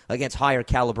better against higher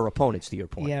caliber opponents, to your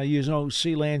point. Yeah,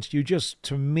 see, Lance, you just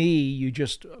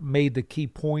made the key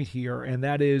point here, and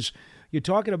that is you're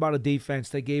talking about a defense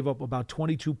that gave up about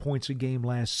 22 points a game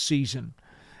last season.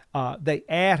 They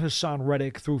add Hassan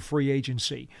Reddick through free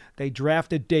agency. They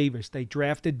drafted Davis. They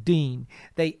drafted Dean.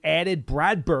 They added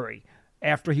Bradbury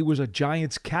after he was a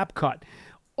Giants cap cut.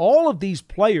 All of these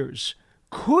players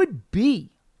could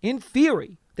be, in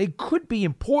theory, they could be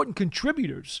important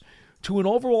contributors to an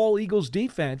overall Eagles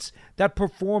defense that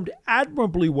performed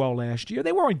admirably well last year.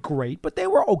 They weren't great, but they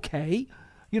were okay.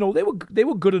 They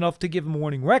were good enough to give them a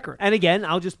winning record. And again,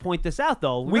 I'll just point this out,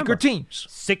 though. Weaker teams.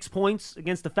 6 points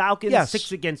against the Falcons, yes.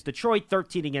 6 against Detroit,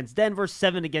 13 against Denver,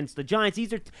 7 against the Giants.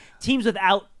 These are teams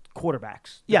without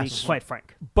quarterbacks, to be quite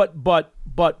frank. But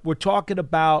we're talking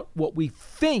about what we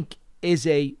think is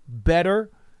a better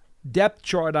depth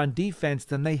chart on defense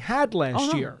than they had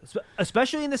last year.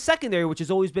 Especially in the secondary, which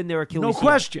has always been their Achilles heel. No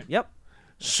question. Yep.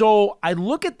 So I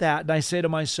look at that and I say to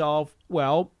myself,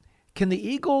 well, can the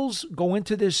Eagles go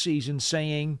into this season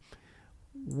saying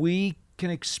we can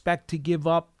expect to give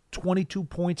up 22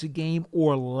 points a game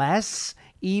or less,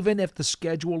 even if the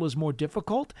schedule is more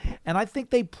difficult? And I think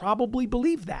they probably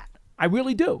believe that. I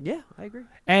really do. Yeah, I agree.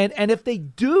 And if they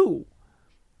do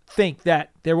think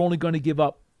that they're only going to give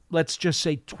up, let's just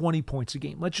say 20 points a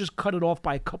game, let's just cut it off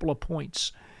by a couple of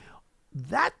points,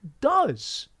 that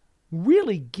does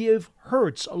really give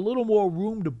Hurts a little more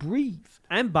room to breathe.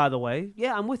 And by the way,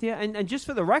 yeah, I'm with you. And just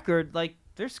for the record, like,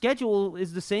 their schedule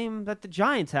is the same that the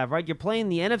Giants have, right? You're playing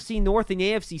the NFC North and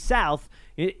the AFC South.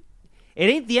 it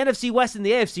ain't the NFC West and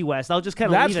the AFC West. I'll just kind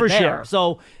of That's leave it for there. sure.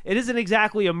 So it isn't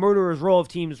exactly a murderer's row of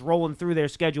teams rolling through their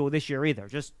schedule this year either.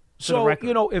 Just for the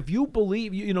record. If you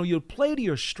believe, you play to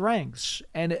your strengths,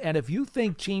 and if you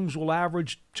think teams will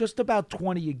average just about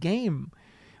 20 a game,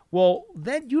 well,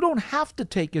 then you don't have to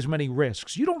take as many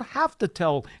risks. You don't have to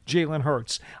tell Jalen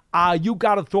Hurts, you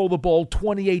got to throw the ball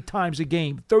 28 times a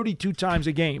game, 32 times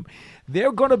a game. There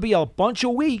are going to be a bunch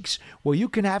of weeks where you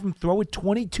can have him throw it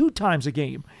 22 times a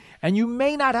game, and you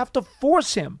may not have to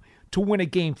force him to win a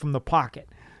game from the pocket.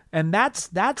 And that's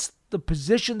the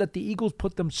position that the Eagles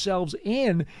put themselves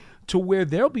in, to where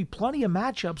there'll be plenty of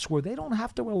matchups where they don't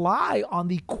have to rely on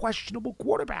the questionable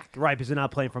quarterback. Right, because they're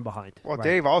not playing from behind. Well, Right.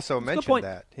 Dave also That's a good mentioned point.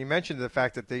 that. He mentioned the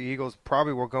fact that the Eagles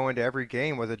probably will go into every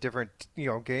game with a different,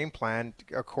 game plan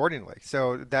accordingly.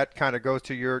 So that kind of goes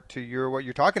to your what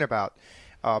you're talking about,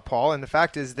 Paul. And the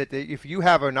fact is that if you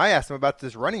have, and I asked him about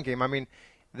this running game, I mean,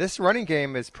 this running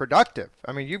game is productive.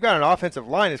 I mean, you've got an offensive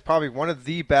line that's probably one of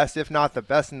the best, if not the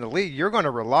best in the league. You're going to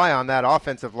rely on that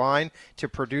offensive line to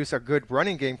produce a good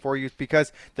running game for you,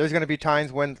 because there's going to be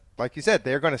times when, like you said,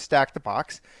 they're going to stack the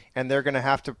box and they're going to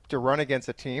have to run against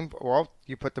a team. Well,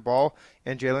 you put the ball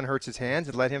in Jalen Hurts' hands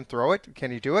and let him throw it.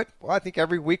 Can he do it? Well, I think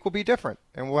every week will be different,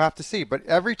 and we'll have to see. But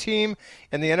every team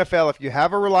in the NFL, if you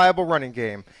have a reliable running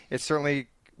game, it certainly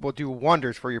will do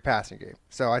wonders for your passing game.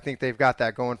 So I think they've got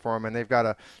that going for them, and they've got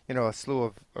a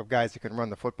slew of guys that can run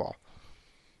the football.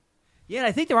 Yeah, and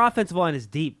I think their offensive line is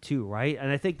deep too, right? And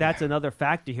I think that's another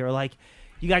factor here. Like,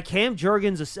 you got Cam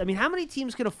Jurgens. I mean, how many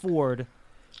teams can afford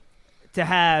to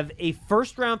have a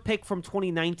first-round pick from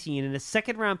 2019 and a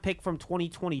second-round pick from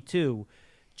 2022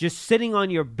 just sitting on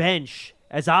your bench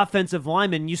as offensive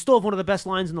linemen? You still have one of the best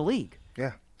lines in the league.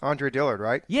 Yeah. Andre Dillard,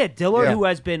 right? Yeah, Dillard, who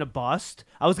has been a bust.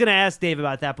 I was going to ask Dave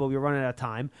about that, but we were running out of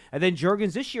time. And then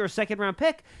Jurgens this year, a second-round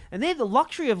pick. And they have the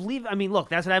luxury of leaving. I mean, look,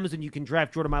 that's what happens when you can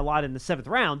draft Jordan Mailata in the 7th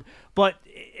round. But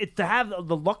it's to have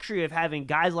the luxury of having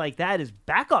guys like that as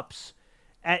backups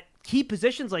at key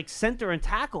positions like center and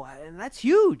tackle, and that's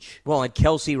huge. Well, and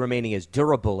Kelsey remaining as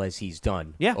durable as he's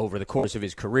done over the course of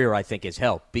his career, I think, has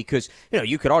helped. Because,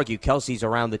 you could argue Kelsey's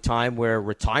around the time where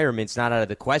retirement's not out of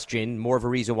the question. More of a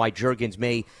reason why Jurgens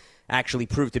may actually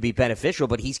prove to be beneficial,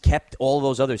 but he's kept all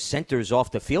those other centers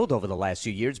off the field over the last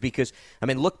few years because, I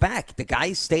mean, look back. The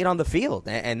guys stayed on the field,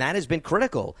 and that has been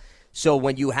critical. So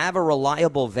when you have a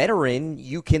reliable veteran,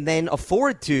 you can then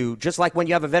afford to, just like when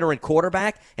you have a veteran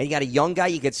quarterback and you got a young guy,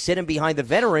 you can sit him behind the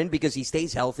veteran because he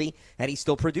stays healthy and he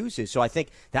still produces. So I think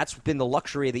that's been the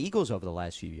luxury of the Eagles over the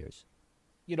last few years.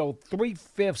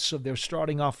 3/5 of their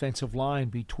starting offensive line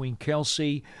between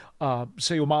Kelsey,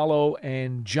 Seumalo,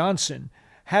 and Johnson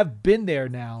have been there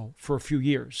now for a few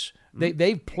years.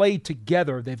 They've played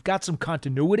together. They've got some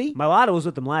continuity. Mailata was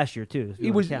with them last year too. He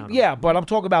was, but I'm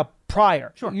talking about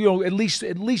prior. Sure. At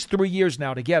least 3 years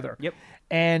now together. Yep.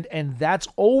 And that's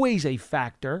always a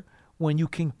factor when you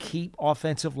can keep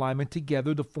offensive linemen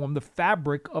together to form the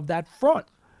fabric of that front.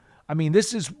 I mean,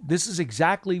 this is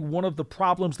exactly one of the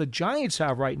problems the Giants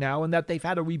have right now, in that they've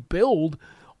had to rebuild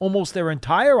almost their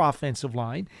entire offensive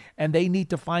line, and they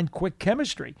need to find quick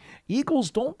chemistry.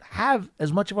 Eagles don't have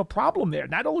as much of a problem there.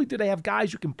 Not only do they have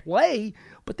guys who can play,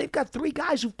 but they've got 3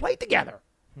 guys who've played together.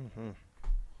 Mm-hmm.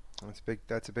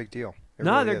 That's a big deal.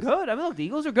 They're good. I mean, look, the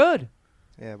Eagles are good.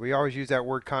 Yeah, we always use that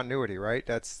word continuity, right?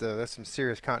 That's some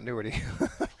serious continuity.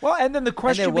 Well, and then the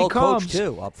question and they're well becomes, coached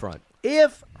too up front.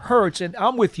 If Hurts, and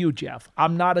I'm with you, Jeff,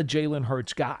 I'm not a Jalen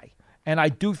Hurts guy, and I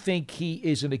do think he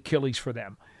is an Achilles for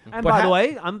them. And by the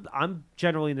way, I'm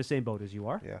generally in the same boat as you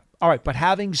are. Yeah. All right, but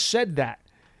having said that,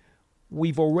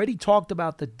 we've already talked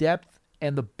about the depth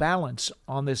and the balance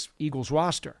on this Eagles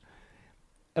roster.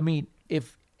 I mean,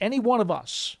 if any one of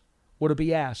us were to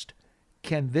be asked,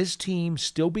 can this team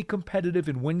still be competitive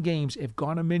and win games if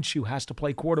Gardner Minshew has to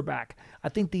play quarterback? I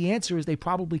think the answer is they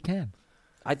probably can.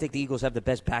 I think the Eagles have the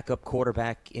best backup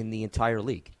quarterback in the entire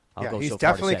league. I'll go he so far to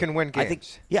definitely say. can win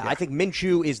games. I think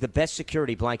Minshew is the best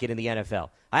security blanket in the NFL.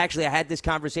 I had this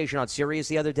conversation on Sirius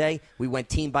the other day. We went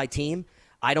team by team.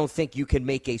 I don't think you can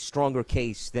make a stronger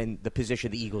case than the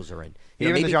position the Eagles are in.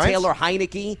 Even maybe Taylor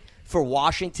Heineke for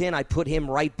Washington, I put him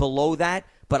right below that.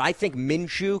 But I think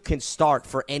Minshew can start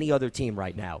for any other team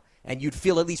right now, and you'd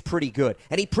feel at least pretty good.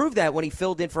 And he proved that when he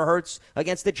filled in for Hurts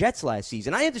against the Jets last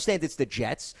season. I understand it's the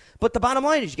Jets, but the bottom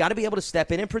line is you got to be able to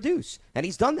step in and produce, and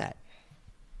he's done that.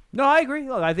 No, I agree.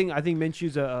 Look, I think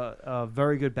Minshew's a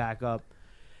very good backup.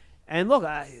 And look,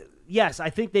 yes, I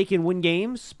think they can win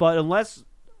games, but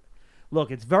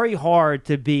it's very hard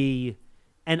to be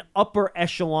an upper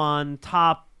echelon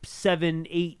top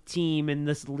 7-8 team in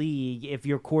this league if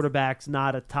your quarterback's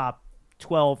not a top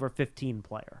 12 or 15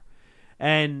 player.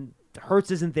 And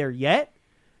Hurts isn't there yet.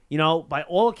 By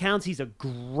all accounts, he's a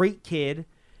great kid,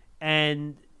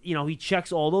 and he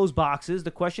checks all those boxes.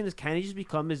 The question is, can he just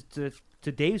become,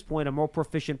 to Dave's point, a more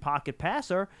proficient pocket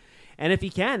passer? And if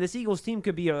he can, this Eagles team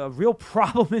could be a real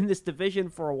problem in this division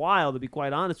for a while, to be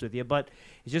quite honest with you. But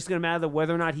it's just going to matter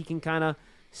whether or not he can kind of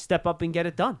step up and get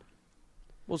it done.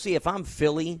 We'll see. If I'm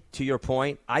Philly, to your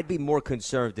point, I'd be more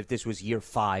concerned if this was year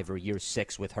 5 or year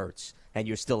 6 with Hurts, and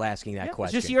you're still asking that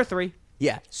question. It's just year 3.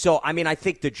 Yeah. So, I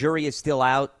think the jury is still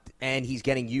out, and he's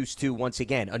getting used to, once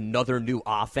again, another new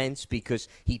offense because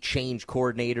he changed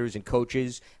coordinators and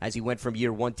coaches as he went from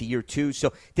year 1 to year 2.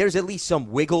 So there's at least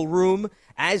some wiggle room.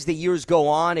 As the years go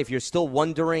on, if you're still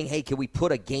wondering, hey, can we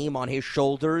put a game on his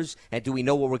shoulders, and do we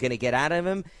know what we're going to get out of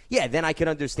him? Yeah, then I can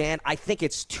understand. I think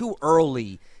it's too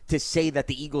early to say that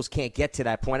the Eagles can't get to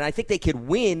that point. And I think they could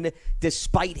win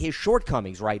despite his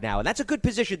shortcomings right now. And that's a good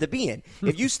position to be in.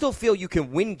 If you still feel you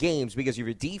can win games because of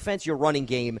your defense, your running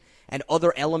game, and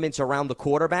other elements around the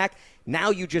quarterback,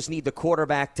 now you just need the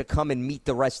quarterback to come and meet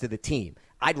the rest of the team.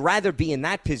 I'd rather be in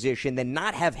that position than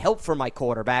not have help for my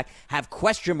quarterback, have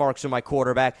question marks for my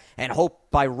quarterback, and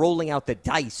hope by rolling out the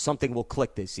dice something will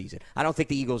click this season. I don't think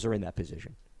the Eagles are in that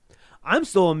position. I'm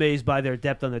still amazed by their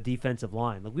depth on the defensive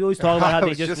line. Like we always talk about how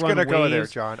they just run waves. I was just going to go there,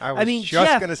 John. I was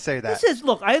just going to say that.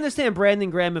 Look, I understand Brandon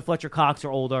Graham and Fletcher Cox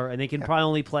are older, and they can probably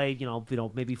only play,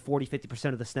 maybe 40,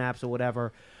 50% of the snaps or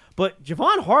whatever. But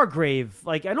Javon Hargrave,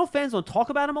 I know fans don't talk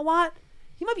about him a lot.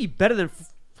 He might be better than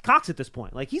Cox at this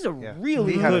point. He's a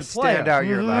really good player. He had a standout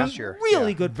year last year.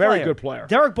 Really good player. Very good player.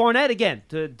 Derek Barnett, again,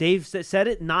 Dave said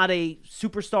it, not a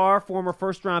superstar, former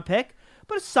first-round pick,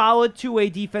 but a solid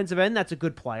two-way defensive end. That's a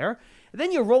good player. And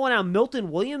then you're rolling out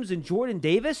Milton Williams and Jordan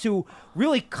Davis, who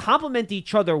really complement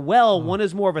each other well. One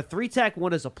is more of a 3-tech,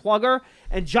 one is a plugger.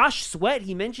 And Josh Sweat,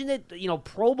 he mentioned it,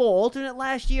 Pro Bowl alternate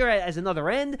last year as another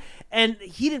end. And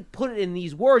he didn't put it in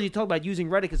these words. He talked about using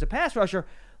Reddick as a pass rusher.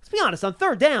 Let's be honest, on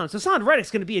third down, Hassan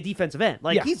Reddick's going to be a defensive end.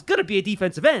 He's going to be a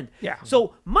defensive end. Yeah.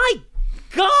 So, my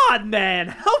God, man,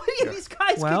 how many of these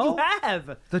guys can you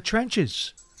have? The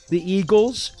trenches. The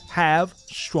Eagles have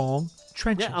strong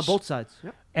trenches. Yeah, on both sides.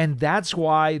 Yep. And that's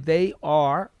why they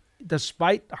are,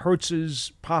 despite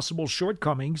Hurts's possible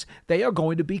shortcomings, they are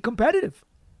going to be competitive.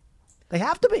 They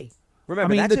have to be.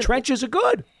 Remember, the trenches are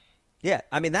good. Yeah,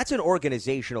 that's an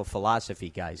organizational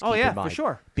philosophy, guys. Keep in mind. For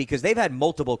sure. Because they've had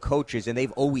multiple coaches, and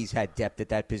they've always had depth at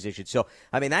that position. So,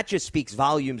 that just speaks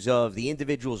volumes of the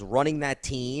individuals running that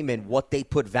team and what they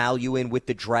put value in with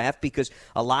the draft, because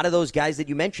a lot of those guys that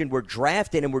you mentioned were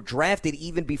drafted, and were drafted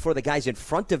even before the guys in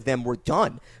front of them were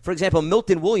done. For example,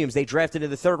 Milton Williams, they drafted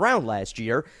in the 3rd round last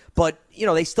year, but,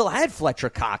 they still had Fletcher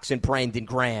Cox and Brandon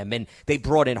Graham, and they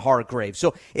brought in Hargrave.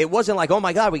 So it wasn't like, oh,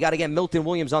 my God, we got to get Milton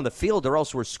Williams on the field or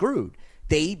else we're screwed.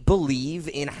 They believe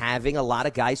in having a lot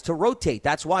of guys to rotate.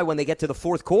 That's why when they get to the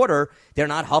 4th quarter, they're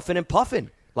not huffing and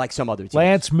puffing like some other teams.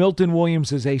 Lance, Milton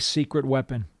Williams is a secret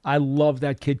weapon. I love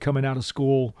that kid coming out of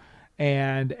school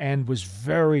and was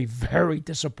very, very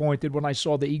disappointed when I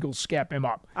saw the Eagles scap him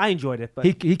up. I enjoyed it. But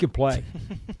he can play.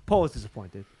 Paul was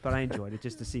disappointed, but I enjoyed it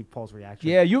just to see Paul's reaction.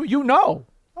 Yeah, you know.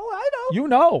 Oh, I know. You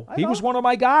know. He was one of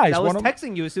my guys. I was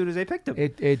texting you as soon as they picked him.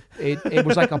 It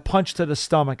was like a punch to the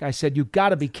stomach. I said, you got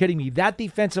to be kidding me. That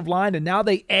defensive line, and now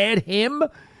they add him?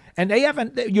 And they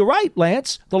haven't, you're right,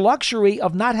 Lance, the luxury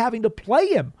of not having to play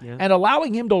him and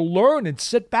allowing him to learn and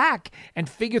sit back and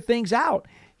figure things out.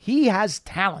 He has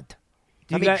talent.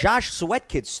 Josh Sweat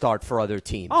could start for other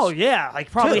teams. Oh, yeah,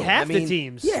 probably half the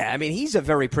teams. Yeah, he's a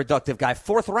very productive guy.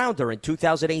 4th rounder in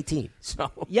 2018.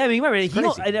 So yeah, remember,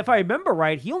 and if I remember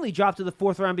right, he only dropped to the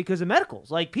 4th round because of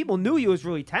medicals. People knew he was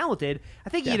really talented. I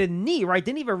think he had a knee, right?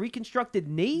 Didn't he have a reconstructed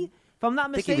knee, if I'm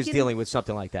not mistaken? I think he was dealing with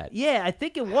something like that. Yeah, I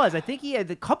think it was. I think he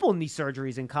had a couple knee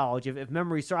surgeries in college, if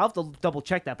memory serves. I'll have to double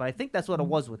check that, but I think that's what it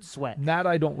was with Sweat. That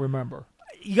I don't remember.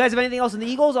 You guys have anything else in the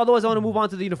Eagles? Otherwise, I want to move on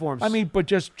to the uniforms. But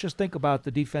just think about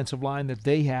the defensive line that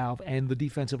they have and the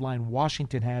defensive line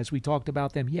Washington has. We talked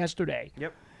about them yesterday.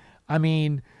 Yep.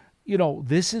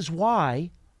 This is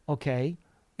why,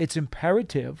 it's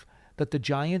imperative that the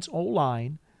Giants'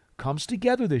 O-line comes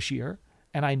together this year.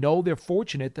 And I know they're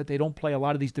fortunate that they don't play a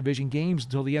lot of these division games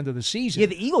until the end of the season. Yeah,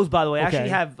 the Eagles, by the way, actually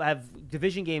have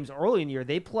division games early in the year.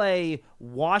 They play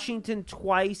Washington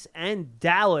twice and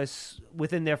Dallas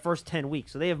within their first 10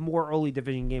 weeks. So they have more early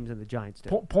division games than the Giants do.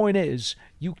 Point is,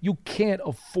 you can't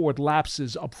afford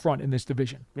lapses up front in this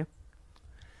division. Yeah.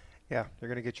 Yeah, they're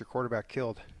going to get your quarterback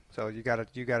killed. So you got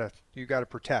to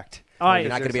protect. All right, you're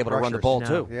not going to be able to run the ball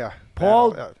too. Yeah.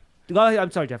 Paul, go ahead.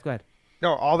 I'm sorry, Jeff. Go ahead.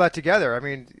 No, all that together.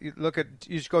 You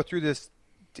just go through this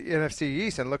NFC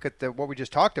East and look at what we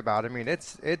just talked about, I mean,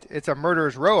 it's a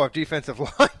murderer's row of defensive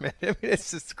linemen. I mean,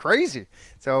 it's just crazy.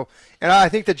 So, and I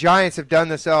think the Giants have done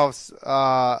themselves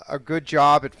a good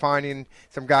job at finding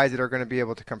some guys that are going to be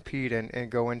able to compete and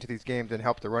go into these games and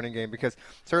help the running game, because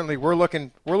certainly we're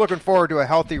looking forward to a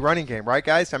healthy running game, right,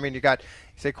 guys? I mean, you got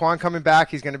Saquon coming back.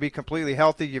 He's going to be completely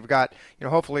healthy. You've got,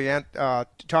 hopefully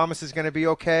Thomas is going to be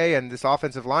okay, and this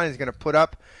offensive line is going to put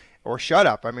up or shut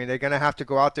up. I mean, they're going to have to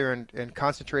go out there and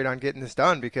concentrate on getting this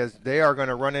done, because they are going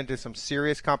to run into some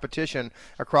serious competition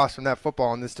across from that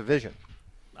football in this division.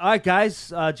 All right,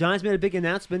 guys. Giants made a big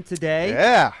announcement today.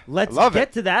 Yeah, let's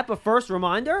get to that. But first,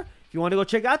 reminder, if you want to go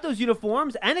check out those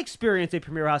uniforms and experience a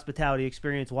premier hospitality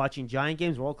experience watching Giant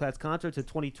games, world-class concerts in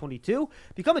 2022,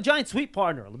 become a Giant Suite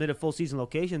partner. Limited full-season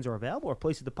locations are available, or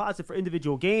place a deposit for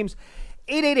individual games.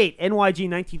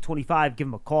 888-NYG-1925. Give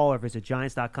them a call or visit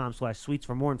Giants.com/suites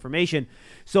for more information.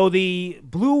 So the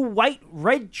blue, white,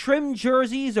 red trim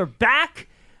jerseys are back.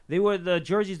 They were the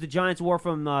jerseys the Giants wore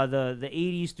from the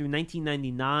 80s through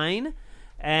 1999.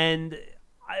 And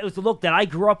it was the look that I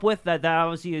grew up with. That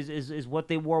obviously is what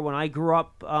they wore when I grew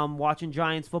up watching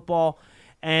Giants football.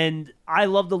 And I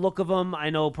love the look of them.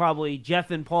 I know probably Jeff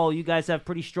and Paul, you guys have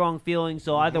pretty strong feelings,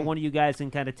 so either one of you guys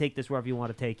can kind of take this wherever you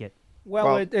want to take it.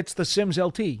 Well, it's the Sims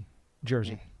LT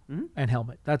jersey and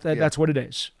helmet. That's what it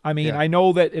is. I mean, I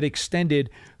know that it extended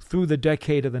through the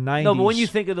decade of the 90s. No, but when you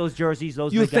think of those jerseys,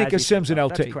 those you are the think guys of Sims and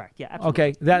LT. That's correct. Yeah, absolutely.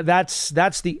 Okay,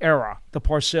 that's the era, the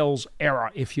Parcells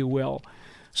era, if you will.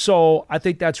 So I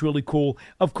think that's really cool.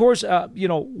 Of course,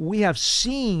 we have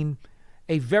seen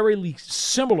a very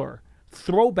similar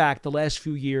throwback the last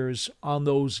few years on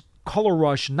those Color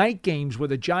Rush night games where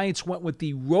the Giants went with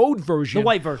the road version, the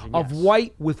white version, of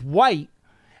white with white,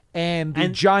 and the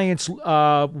Giants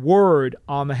word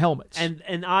on the helmets. And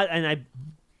I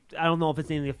don't know if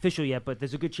it's anything official yet, but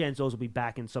there's a good chance those will be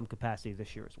back in some capacity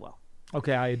this year as well.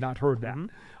 Okay, I had not heard that.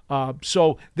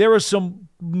 So there are some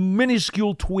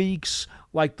minuscule tweaks,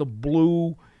 like the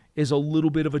blue is a little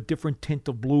bit of a different tint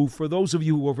of blue. For those of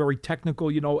you who are very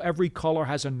technical, every color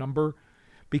has a number,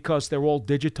 because they're all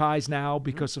digitized now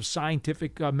because of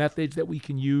scientific methods that we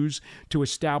can use to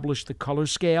establish the color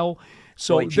scale.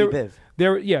 So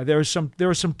there are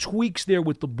some tweaks there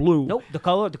with the blue. Nope, the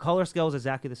color scale is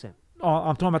exactly the same.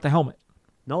 I'm talking about the helmet.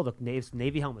 No, the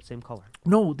Navy helmet, same color.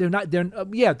 No, they're not.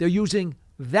 They're using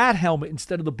that helmet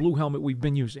instead of the blue helmet we've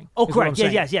been using. Oh, correct.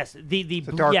 Yes.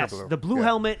 The blue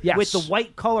helmet with the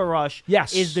white color rush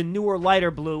is the newer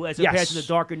lighter blue as compared to the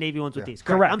darker navy ones with these.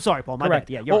 Correct. I'm sorry, Paul. My bad.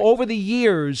 Yeah, you're right. Over the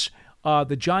years,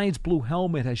 the Giants blue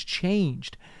helmet has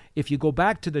changed. If you go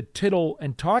back to the Tittle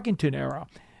and Tarkenton era,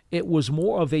 it was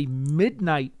more of a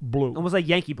midnight blue. Almost like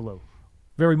Yankee blue.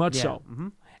 Very much so. Mm-hmm.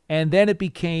 And then it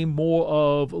became more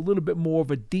of a little bit more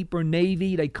of a deeper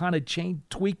navy. They kind of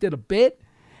tweaked it a bit.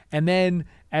 And then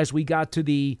as we got to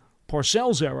the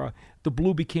Parcells era, the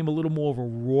blue became a little more of a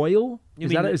royal.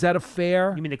 Is that a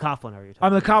fair? You mean the Coughlin era?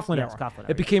 I'm the Coughlin era. Coughlin era.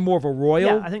 It became more of a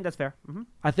royal. Yeah, I think that's fair. Mm-hmm.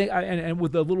 I think, and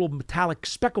with a little metallic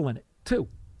speckle in it too,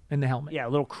 in the helmet. Yeah, a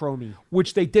little chromy.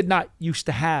 Which they did not used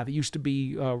to have. It used to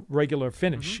be regular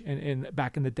finish in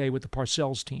back in the day with the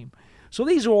Parcells team. So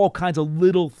these are all kinds of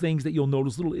little things that you'll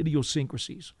notice, little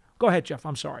idiosyncrasies. Go ahead, Jeff.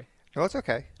 I'm sorry. No, it's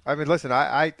okay. I mean, listen,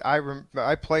 I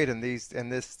played in these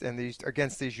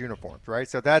against these uniforms, right?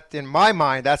 So that in my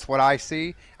mind, that's what I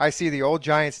see. I see the old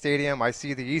Giant Stadium. I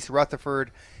see the East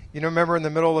Rutherford. Remember in the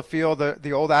middle of the field,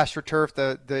 the old AstroTurf,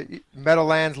 the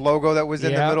Meadowlands logo that was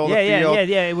in the middle of the field.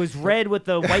 Yeah. It was red with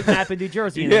the white map in New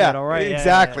Jersey in the middle, right?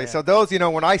 Exactly. Yeah. So those,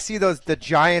 when I see the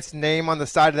Giants name on the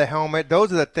side of the helmet,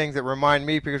 those are the things that remind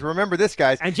me, because remember this,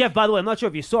 guys. And Jeff, by the way, I'm not sure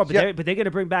if you saw, but they're going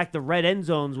to bring back the red end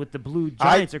zones with the blue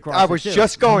Giants across. I was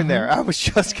just going there. I was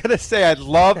just going to say I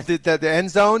love the end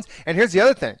zones. And here's the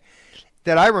other thing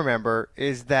that I remember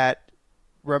is that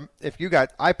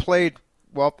I played,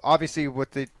 well, obviously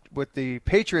with the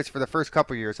Patriots for the first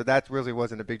couple of years, so that really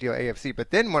wasn't a big deal, AFC.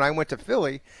 But then when I went to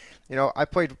Philly, I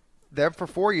played them for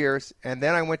 4 years, and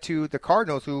then I went to the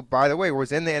Cardinals, who, by the way,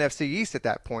 was in the NFC East at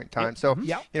that point in time. So,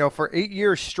 for 8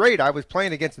 years straight, I was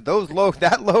playing against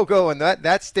that logo and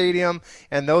that stadium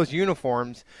and those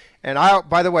uniforms. And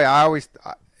by the way, I always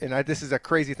this is a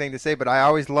crazy thing to say, but I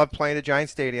always loved playing at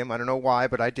Giant Stadium. I don't know why,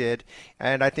 but I did.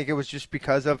 And I think it was just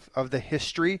because of the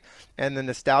history and the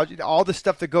nostalgia, all the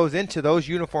stuff that goes into those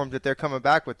uniforms that they're coming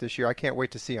back with this year. I can't wait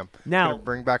to see them. Now,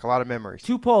 bring back a lot of memories.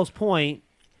 To Paul's point,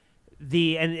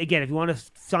 and again, if you want to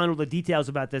find all the details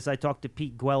about this, I talked to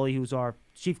Pete Gwelly, who's our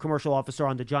chief commercial officer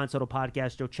on the Giants Huddle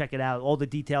podcast. Go check it out. All the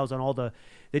details on all the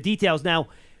details. Now,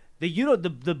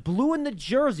 the blue in the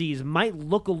jerseys might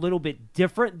look a little bit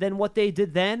different than what they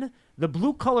did then. The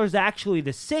blue color is actually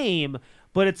the same,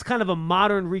 but it's kind of a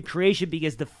modern recreation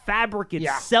because the fabric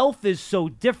itself is so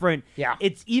different. Yeah.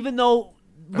 It's even though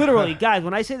literally, guys,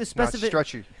 when I say the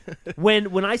stretchy.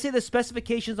 when I say the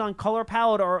specifications on color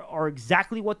palette are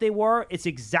exactly what they were, it's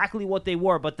exactly what they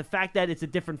were. But the fact that it's a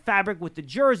different fabric with the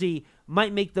jersey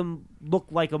might make them look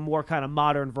like a more kind of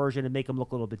modern version and make them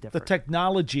look a little bit different. The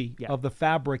technology of the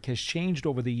fabric has changed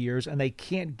over the years, and they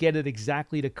can't get it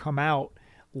exactly to come out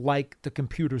like the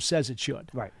computer says it should.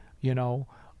 Right. You know,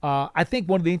 I think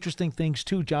one of the interesting things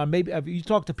too, John, maybe you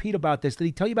talked to Pete about this. Did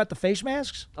he tell you about the face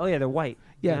masks? Oh yeah, they're white.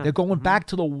 Yeah, they're going back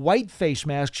to the white face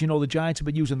masks. You know, the Giants have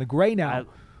been using the gray now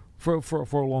for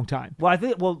a long time. Well, I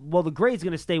think the gray is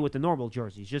going to stay with the normal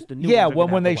jerseys, just the new. Yeah, ones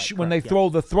are when they white, when they throw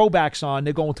the throwbacks on,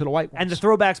 they're going to the white ones. And the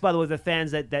throwbacks, by the way, the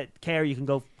fans that care, you can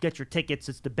go get your tickets.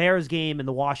 It's the Bears game and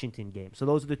the Washington game. So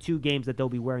those are the two games that they'll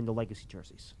be wearing the legacy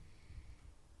jerseys.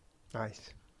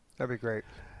 Nice. That'd be great.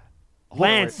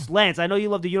 Lance, I know you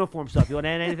love the uniform stuff. You want to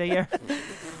add anything here?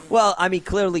 Well, I mean,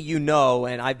 clearly you know,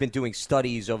 and I've been doing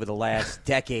studies over the last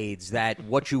decades, that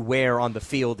what you wear on the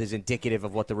field is indicative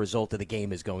of what the result of the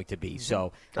game is going to be.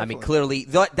 So, I mean, clearly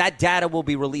that data will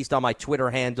be released on my Twitter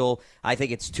handle. I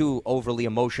think it's too overly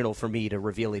emotional for me to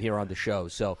reveal it here on the show.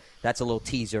 So that's a little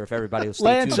teaser if everybody will stay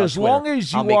Lance, tuned on as Twitter, long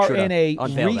as you I'll make are sure to in a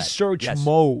unveil that. research Yes.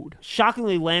 mode.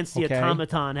 Shockingly, Lance the Okay.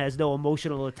 automaton has no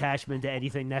emotional attachment to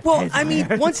anything that. Well, fans I mean,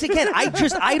 wear. once again,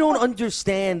 I don't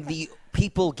understand the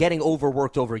people getting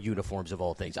overworked over uniforms of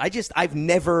all things. I've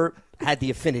never had the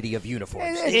affinity of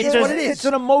uniforms. It's what it is. It's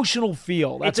an emotional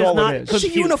feel. That's does all not it is. It's a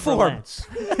compute for uniform. Lance.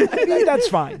 I mean, that's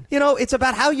fine. You know, it's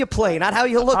about how you play, not how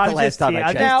you look I'm the last just time teasing. I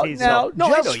I'm checked. just Now, teasing. now, No, I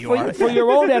know just you are. for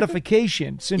your own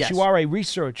edification, since Yes. you are a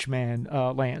research man,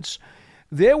 Lance,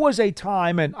 there was a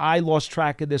time, and I lost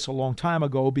track of this a long time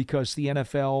ago because the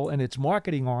NFL and its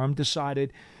marketing arm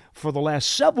decided for the last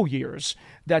several years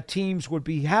that teams would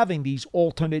be having these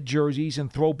alternate jerseys and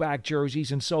throwback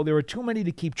jerseys, and so there are too many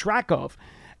to keep track of.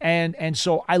 And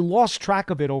so I lost track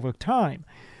of it over time.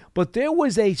 But there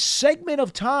was a segment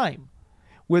of time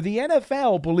where the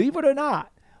NFL, believe it or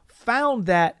not, found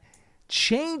that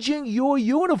changing your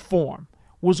uniform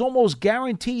was almost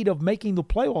guaranteed of making the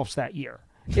playoffs that year.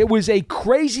 It was a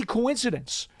crazy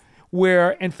coincidence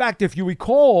where, in fact, if you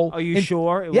recall... Are you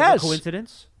sure it was yes. a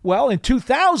coincidence? Well, in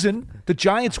 2000, the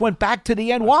Giants went back to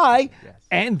the NY,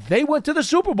 and they went to the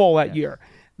Super Bowl that year.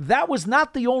 That was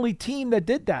not the only team that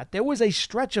did that. There was a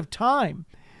stretch of time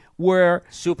where,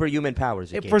 Superhuman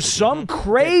powers. for some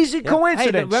crazy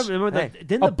coincidence, Hey, remember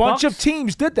didn't a the bunch Bucks, of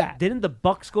teams did that. Didn't the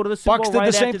Bucks go to the Super Bucks Bowl did right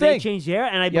the same after they thing. changed their?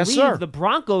 And I Yes, believe sir. the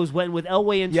Broncos went with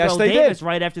Elway and Yes, Terrell they Davis did.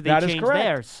 right after they That is changed correct.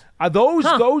 theirs.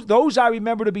 Those I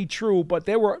remember to be true, but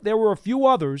there were a few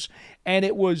others, and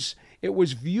it was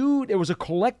viewed. It was a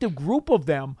collective group of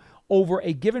them over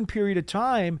a given period of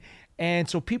time, and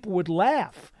so people would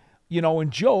laugh,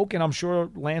 and joke, and I'm sure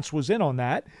Lance was in on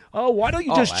that. Oh, why don't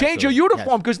you just change your absolutely.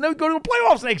 uniform because now you go to the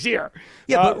playoffs next year?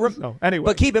 Yeah, anyway.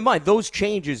 But keep in mind, those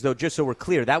changes, though, just so we're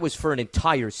clear, that was for an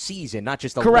entire season, not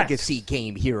just a Correct. legacy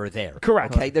game here or there.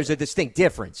 Correct. Okay, there's a distinct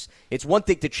difference. It's one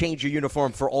thing to change your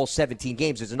uniform for all 17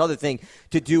 games. It's another thing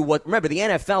to do what. Remember, the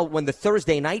NFL, when the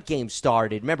Thursday night game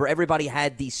started, remember, everybody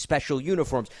had these special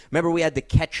uniforms. Remember, we had the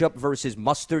ketchup versus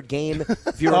mustard game,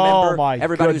 if you remember. Oh, my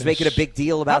Everybody was goodness. making a big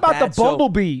deal about How about that. the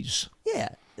bumblebees? Yeah.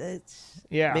 It's,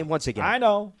 Yeah. I mean, once again, I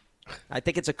know. I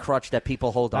think it's a crutch that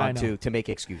people hold I on know. to make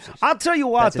excuses. I'll tell you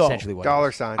what, That's though. essentially what it Dollar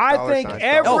is. sign. I dollar think sign,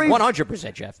 every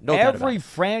 100%, Jeff. No doubt about every it.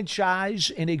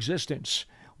 franchise in existence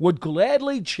would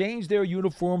gladly change their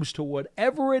uniforms to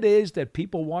whatever it is that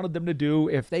people wanted them to do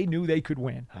if they knew they could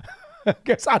win.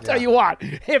 Because I'll tell you what,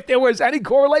 if there was any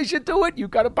correlation to it, you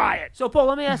got to buy it. So, Paul,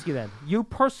 let me ask you then. You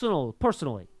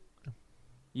personally,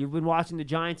 you've been watching the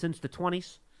Giants since the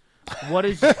 20s. What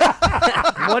is your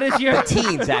The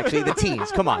teens, actually. The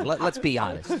teens. Come on. Let's be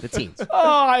honest. The teens.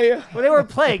 Well, they were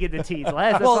playing in the teens.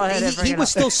 That's Well, why I had to he bring it was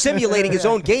up. still simulating his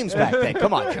own games back then.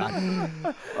 Come on,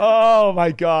 John. Oh,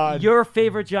 my God. Your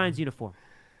favorite Giants uniform?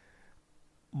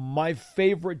 My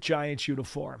favorite Giants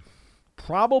uniform,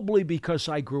 probably because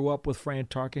I grew up with Fran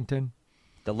Tarkenton.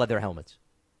 The leather helmets.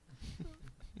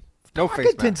 No face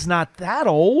mask. Tarkenton's not that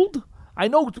old. I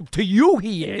know to you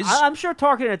he is. I'm sure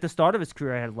Tarkenton at the start of his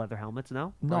career had leather helmets,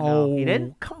 no? Or No, he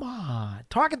didn't? Come on.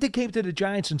 Tarkenton came to the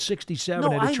Giants in '67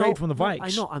 No, in a I trade know. from the No, Vikes. I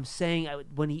know. I'm saying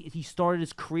when he started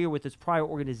his career with his prior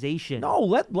organization. No,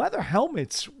 leather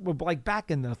helmets were like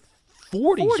back in the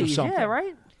 40s or something. yeah,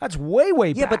 right? That's way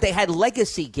back. Yeah, but they had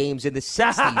legacy games in the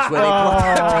 60s where they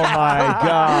Oh, my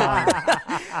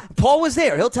God. Paul was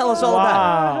there. He'll tell us all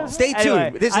about it. Stay tuned.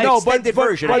 Anyway, This is an extended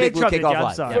version of Big Blue interrupted you. Kickoff I'm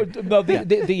Live. sorry. Yeah.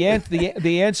 No,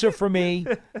 the answer for me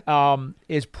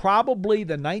is probably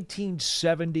the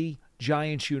 1970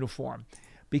 Giants uniform,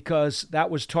 because that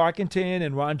was Tarkenton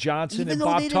and Ron Johnson Even and though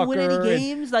Bob they Tucker. didn't win any and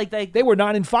games, like they were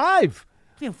 9-5.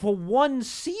 for one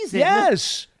season.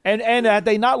 Yes. And had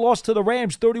they not lost to the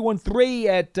Rams 31-3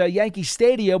 at Yankee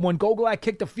Stadium when Gogolak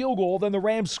kicked a field goal, then the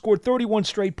Rams scored 31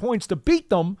 straight points to beat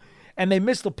them, and they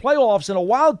missed the playoffs in a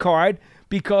wild card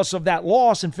because of that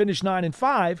loss and finished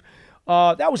 9-5.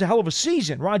 That was a hell of a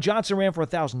season. Ron Johnson ran for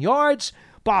 1,000 yards.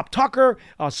 Bob Tucker,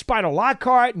 Spider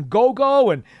Lockhart, and Gogo,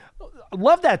 and I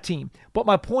love that team. But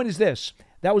my point is this.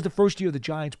 That was the first year the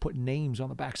Giants put names on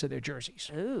the backs of their jerseys.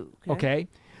 Ooh, Okay?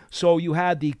 So you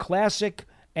had the classic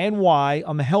NY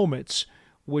on the helmets,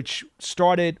 which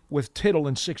started with Tittle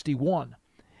in 61.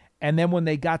 And then when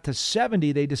they got to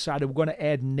 70, they decided we're going to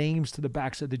add names to the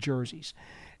backs of the jerseys.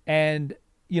 And,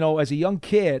 as a young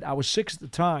kid, I was 6 at the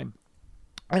time,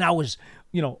 and I was,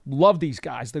 loved these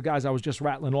guys, the guys I was just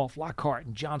rattling off, Lockhart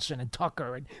and Johnson and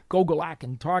Tucker and Gogolak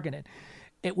and Tarkenton.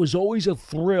 It was always a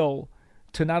thrill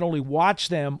to not only watch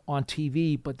them on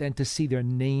TV, but then to see their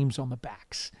names on the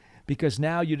backs. Because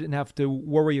now you didn't have to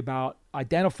worry about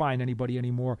identifying anybody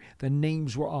anymore. The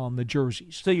names were on the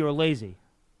jerseys. So you were lazy.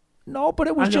 No, but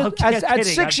it was I'm just at kidding,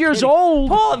 6 I'm years kidding. old.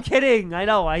 Paul, I'm kidding. I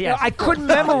know. I couldn't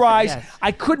memorize.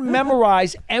 I couldn't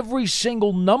memorize every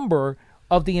single number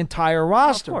of the entire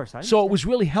roster. Of course, I so it was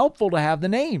really helpful to have the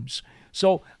names.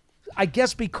 So I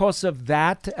guess because of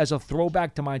that, as a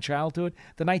throwback to my childhood,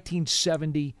 the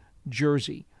 1970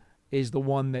 jersey is the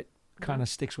one that kind of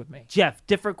sticks with me. Jeff,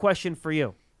 different question for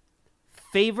you.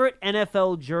 Favorite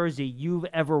NFL jersey you've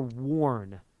ever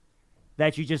worn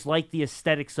that you just like the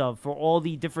aesthetics of for all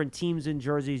the different teams and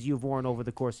jerseys you've worn over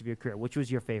the course of your career? Which was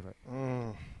your favorite?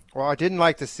 Well, I didn't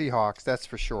like the Seahawks, that's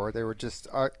for sure. They were just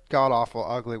god-awful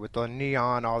ugly with the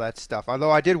neon, all that stuff.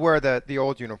 Although I did wear the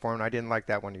old uniform, and I didn't like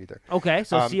that one either. Okay,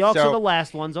 so Seahawks are the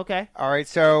last ones. Okay. All right,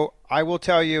 so I will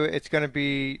tell you it's going to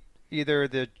be either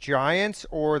the Giants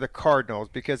or the Cardinals,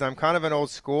 because I'm kind of an old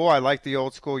school. I like the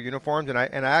old school uniforms, and I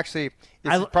actually,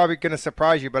 this is probably going to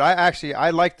surprise you, but I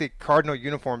like the Cardinal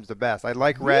uniforms the best. I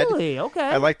like red. Really? Okay.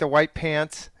 I like the white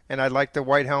pants, and I like the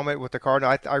white helmet with the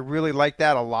Cardinal. I really like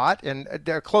that a lot, and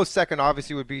a close second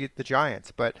obviously would be the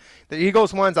Giants. But the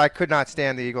Eagles ones, I could not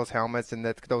stand the Eagles helmets, and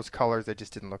those colors, they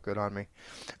just didn't look good on me.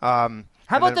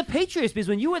 How about the Patriots? Because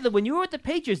when you were at the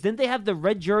Patriots, didn't they have the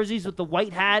red jerseys with the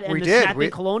white hat and we the did. snapping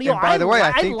colonial? And by the way,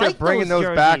 I think they're like bring those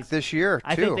jerseys. back this year, too.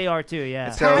 I think they are, too,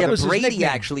 yeah. So, Brady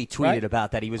actually tweeted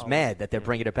about that. He was mad that they're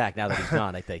bringing it back now that he's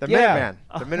gone, I think. The Minuteman.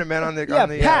 The Minuteman on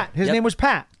the Pat. His name was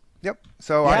Pat. Yep.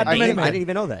 So I think didn't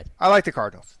even know that. I like the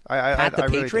Cardinals. Pat the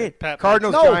really Patriot? Pat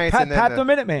Cardinals, no, Giants, Pat, and then Pat the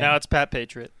Minuteman. Now it's Pat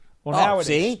Patriot. Well, now it is.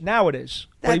 See? Now it is.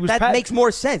 But he was That Pat. makes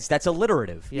more sense. That's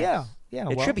alliterative. Yeah.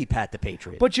 It well. should be Pat the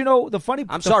Patriot. But the funny.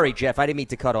 I'm sorry, Jeff. I didn't mean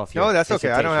to cut off you. No, that's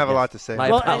okay. I don't have a lot to say. My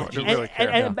apologies.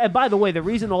 And by the way, the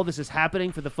reason all this is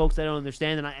happening for the folks that don't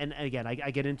understand, and again,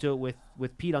 I get into it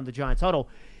with Pete on the Giants Huddle,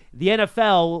 the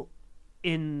NFL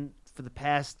for the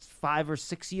past 5 or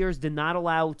 6 years did not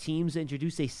allow teams to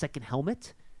introduce a second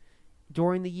helmet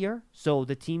during the year, so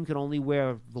the team could only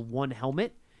wear the one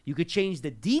helmet. You could change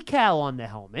the decal on the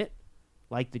helmet,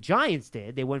 like the Giants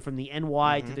did. They went from the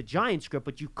NY to the Giants script,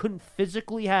 but you couldn't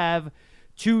physically have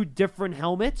 2 different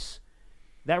helmets.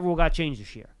 That rule got changed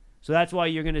this year. So that's why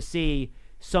you're going to see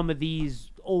some of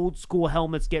these old school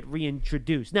helmets get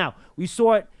reintroduced. Now, we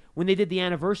saw it when they did the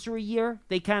anniversary year.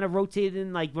 They kind of rotated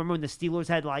in, like, remember when the Steelers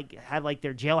had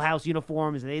their jailhouse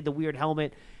uniforms and they had the weird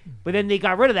helmet. But then they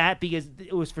got rid of that because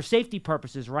it was for safety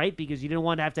purposes, right? Because you didn't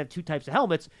want to have 2 types of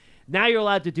helmets. Now you're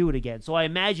allowed to do it again. So I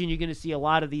imagine you're going to see a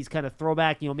lot of these kind of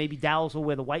throwback, maybe Dallas will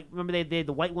wear the white. Remember they had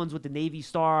the white ones with the Navy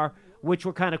Star, which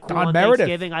were kind of cool on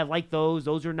Thanksgiving. I like those.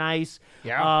 Those are nice.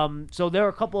 Yeah. So there are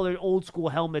a couple of old school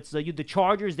helmets. The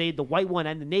Chargers, they had the white one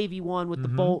and the Navy one with the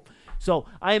bolt. So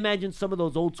I imagine some of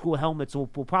those old school helmets will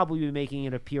probably be making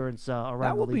an appearance around the league.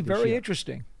 That would be this very year.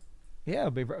 interesting. Yeah,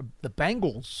 the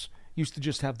Bengals used to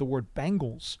just have the word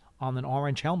Bengals on an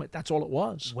orange helmet. That's all it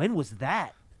was. When was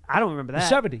that? I don't remember that.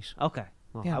 The 70s. Okay.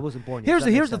 Well, Yeah. I wasn't born yet.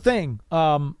 Here's the thing.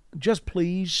 Just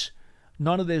please,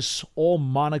 none of this all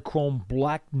monochrome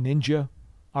black ninja.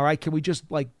 All right, can we just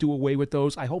do away with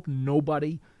those? I hope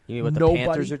nobody. You mean what the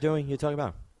Panthers are doing? You're talking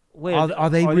about? Wait, are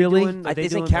they really?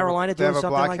 Isn't Carolina doing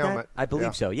something like helmet. that? I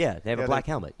believe so. Yeah, they have a black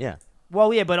helmet. Yeah.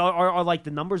 Well, yeah, but are like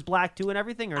the numbers black too and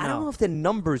everything, or no? I don't know if the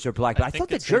numbers are black, but I thought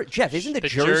Jeff, isn't the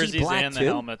jersey black and too? the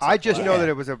helmets I just know that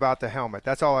it was about the helmet.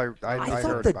 That's all I thought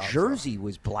heard the about. jersey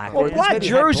was black. Well, Or black maybe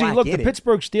it had jersey. black Look, in the it.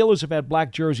 Pittsburgh Steelers have had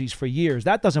black jerseys for years.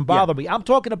 That doesn't bother me. I'm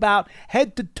talking about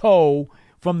head to toe,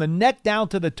 from the neck down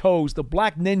to the toes, the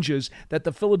black ninjas that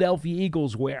the Philadelphia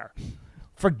Eagles wear.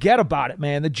 Forget about it,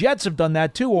 man. The Jets have done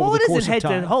that too over the course of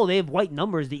time. Head to toe. They have white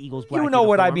numbers. The Eagles. Black You know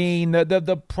what I uniforms. mean.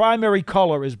 The primary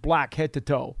color is black head to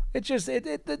toe. It's just the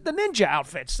ninja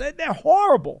outfits. They're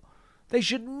horrible. They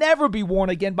should never be worn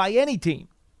again by any team.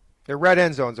 The red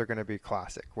end zones are going to be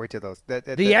classic. Wait till those.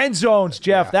 The end zones,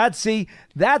 Jeff. Yeah.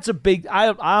 That's a big.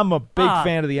 I'm a big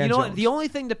fan of the end zones. What? The only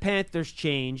thing the Panthers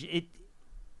changed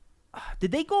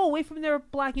did they go away from their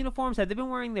black uniforms? Have they been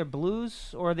wearing their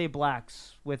blues, or are they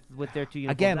blacks with their two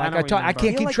uniforms? Again, like I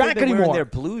can't keep like track they've been anymore. wearing their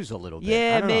blues a little bit.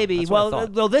 Yeah, maybe. Well,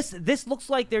 this this looks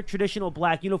like their traditional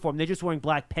black uniform. They're just wearing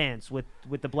black pants with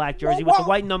the black jersey with the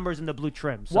white numbers and the blue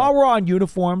trim. So. While we're on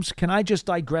uniforms, can I just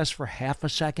digress for half a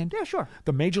second? Yeah, sure.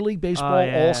 The Major League Baseball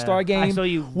All-Star Game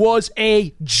you was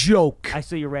a joke. I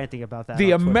saw you ranting about that.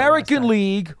 The American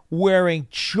League wearing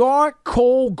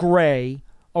charcoal gray,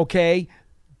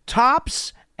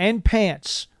 tops and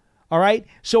pants. All right?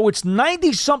 So it's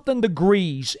 90-something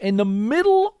degrees in the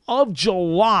middle of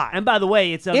July. And by the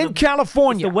way, it's in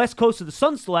California. It's the west coast of the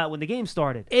sun still out when the game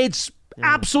started. It's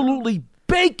absolutely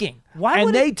baking.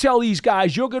 They tell these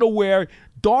guys, you're going to wear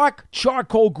dark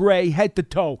charcoal gray head to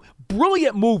toe.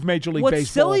 Brilliant move, Major League Baseball.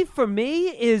 What's silly for me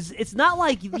is it's not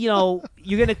like, you're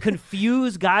going to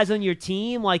confuse guys on your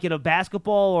team like in a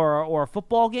basketball or a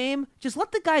football game. Just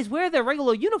let the guys wear their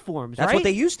regular uniforms, That's right? what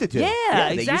they used to do. Yeah,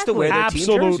 They exactly. used to wear their team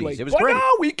jerseys. It was great. No,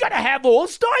 we got to have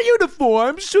all-star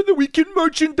uniforms so that we can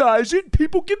merchandise it and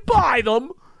people can buy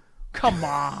them. Come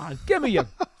on. Give me a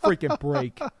freaking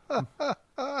break.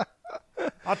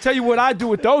 I'll tell you what I do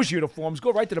with those uniforms.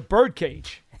 Go right to the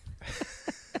birdcage.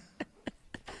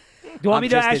 Do you want me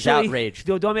to outraged.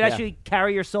 Do you want me to actually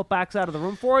carry your soapbox out of the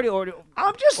room for it, or do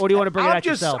you want to bring it out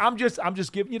yourself? I'm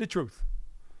just giving you the truth.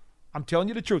 I'm telling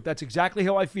you the truth. That's exactly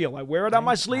how I feel. I wear it on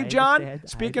my sleeve, John.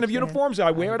 Speaking of uniforms,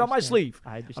 I wear it on my sleeve.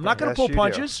 I'm not going to pull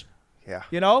punches. Yeah.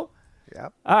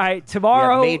 Yep. All right,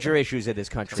 tomorrow. We have major issues in this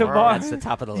country. Tomorrow, that's the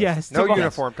top of the list. Yes. No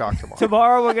uniform talk tomorrow.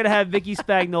 Tomorrow we're going to have Vicky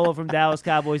Spagnola from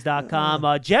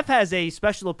DallasCowboys.com. Jeff has a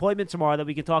special appointment tomorrow that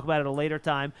we can talk about at a later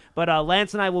time. But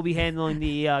Lance and I will be handling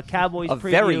the Cowboys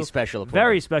preview. Very special appointment.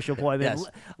 Very special appointment.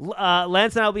 Yes.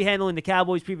 Lance and I will be handling the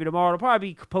Cowboys preview tomorrow. It'll probably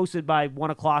be posted by 1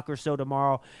 o'clock or so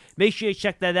tomorrow. Make sure you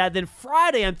check that out. Then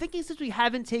Friday, I'm thinking since we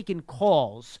haven't taken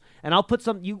calls, and I'll put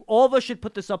all of us should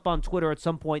put this up on Twitter at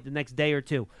some point the next day or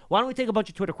two. Why don't we take a bunch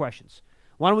of Twitter questions?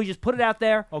 Why don't we just put it out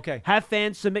there? Okay. Have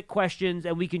fans submit questions,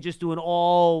 and we can just do an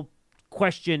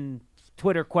all-question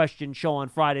Twitter question show on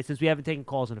Friday since we haven't taken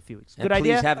calls in a few weeks. And Good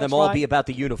idea? please have them all be about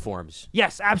the uniforms.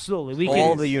 Yes, absolutely.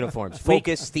 All the uniforms.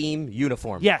 Focus, theme,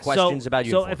 uniform. Yes. Questions about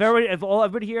uniforms. So if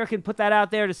everybody here can put that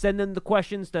out there to send in the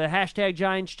questions to hashtag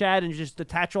Giants Chat and just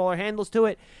attach all our handles to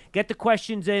it, get the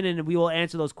questions in, and we will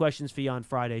answer those questions for you on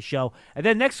Friday's show. And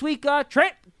then next week,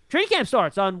 training camp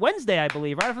starts on Wednesday, I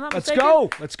believe, right? If I'm not mistaken.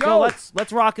 Let's go. So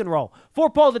let's rock and roll.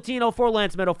 For Paul Dottino, for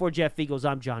Lance Meadow, for Jeff Fegels,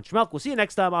 I'm John Schmelk. We'll see you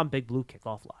next time on Big Blue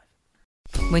Kickoff Live.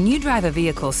 When you drive a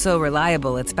vehicle so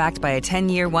reliable it's backed by a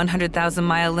 10-year,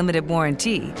 100,000-mile limited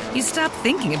warranty, you stop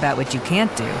thinking about what you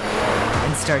can't do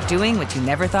and start doing what you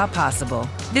never thought possible.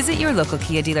 Visit your local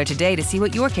Kia dealer today to see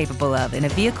what you're capable of in a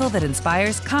vehicle that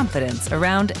inspires confidence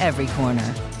around every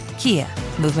corner. Kia,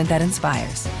 movement that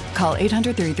inspires. Call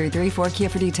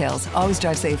 800-333-4KIA for details. Always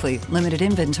drive safely. Limited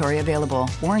inventory available.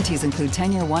 Warranties include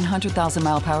 10-year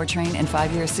 100,000-mile powertrain and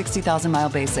 5-year 60,000-mile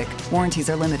basic. Warranties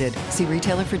are limited. See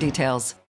retailer for details.